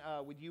somebody on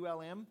with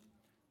ULM,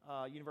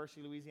 University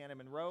of Louisiana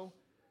Monroe.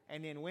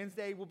 And then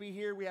Wednesday, we'll be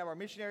here. We have our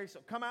missionary. So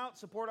come out,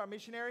 support our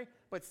missionary.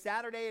 But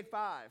Saturday at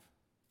 5,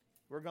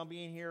 we're going to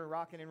be in here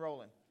rocking and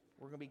rolling.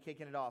 We're going to be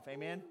kicking it off.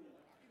 Amen?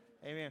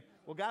 Amen.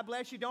 Well, God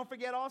bless you. Don't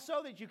forget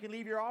also that you can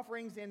leave your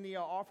offerings in the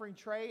offering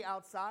tray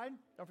outside.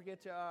 Don't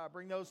forget to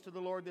bring those to the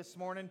Lord this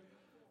morning.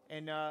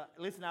 And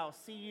listen, I'll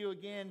see you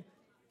again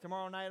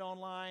tomorrow night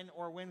online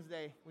or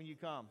Wednesday when you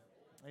come.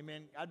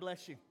 Amen. God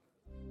bless you.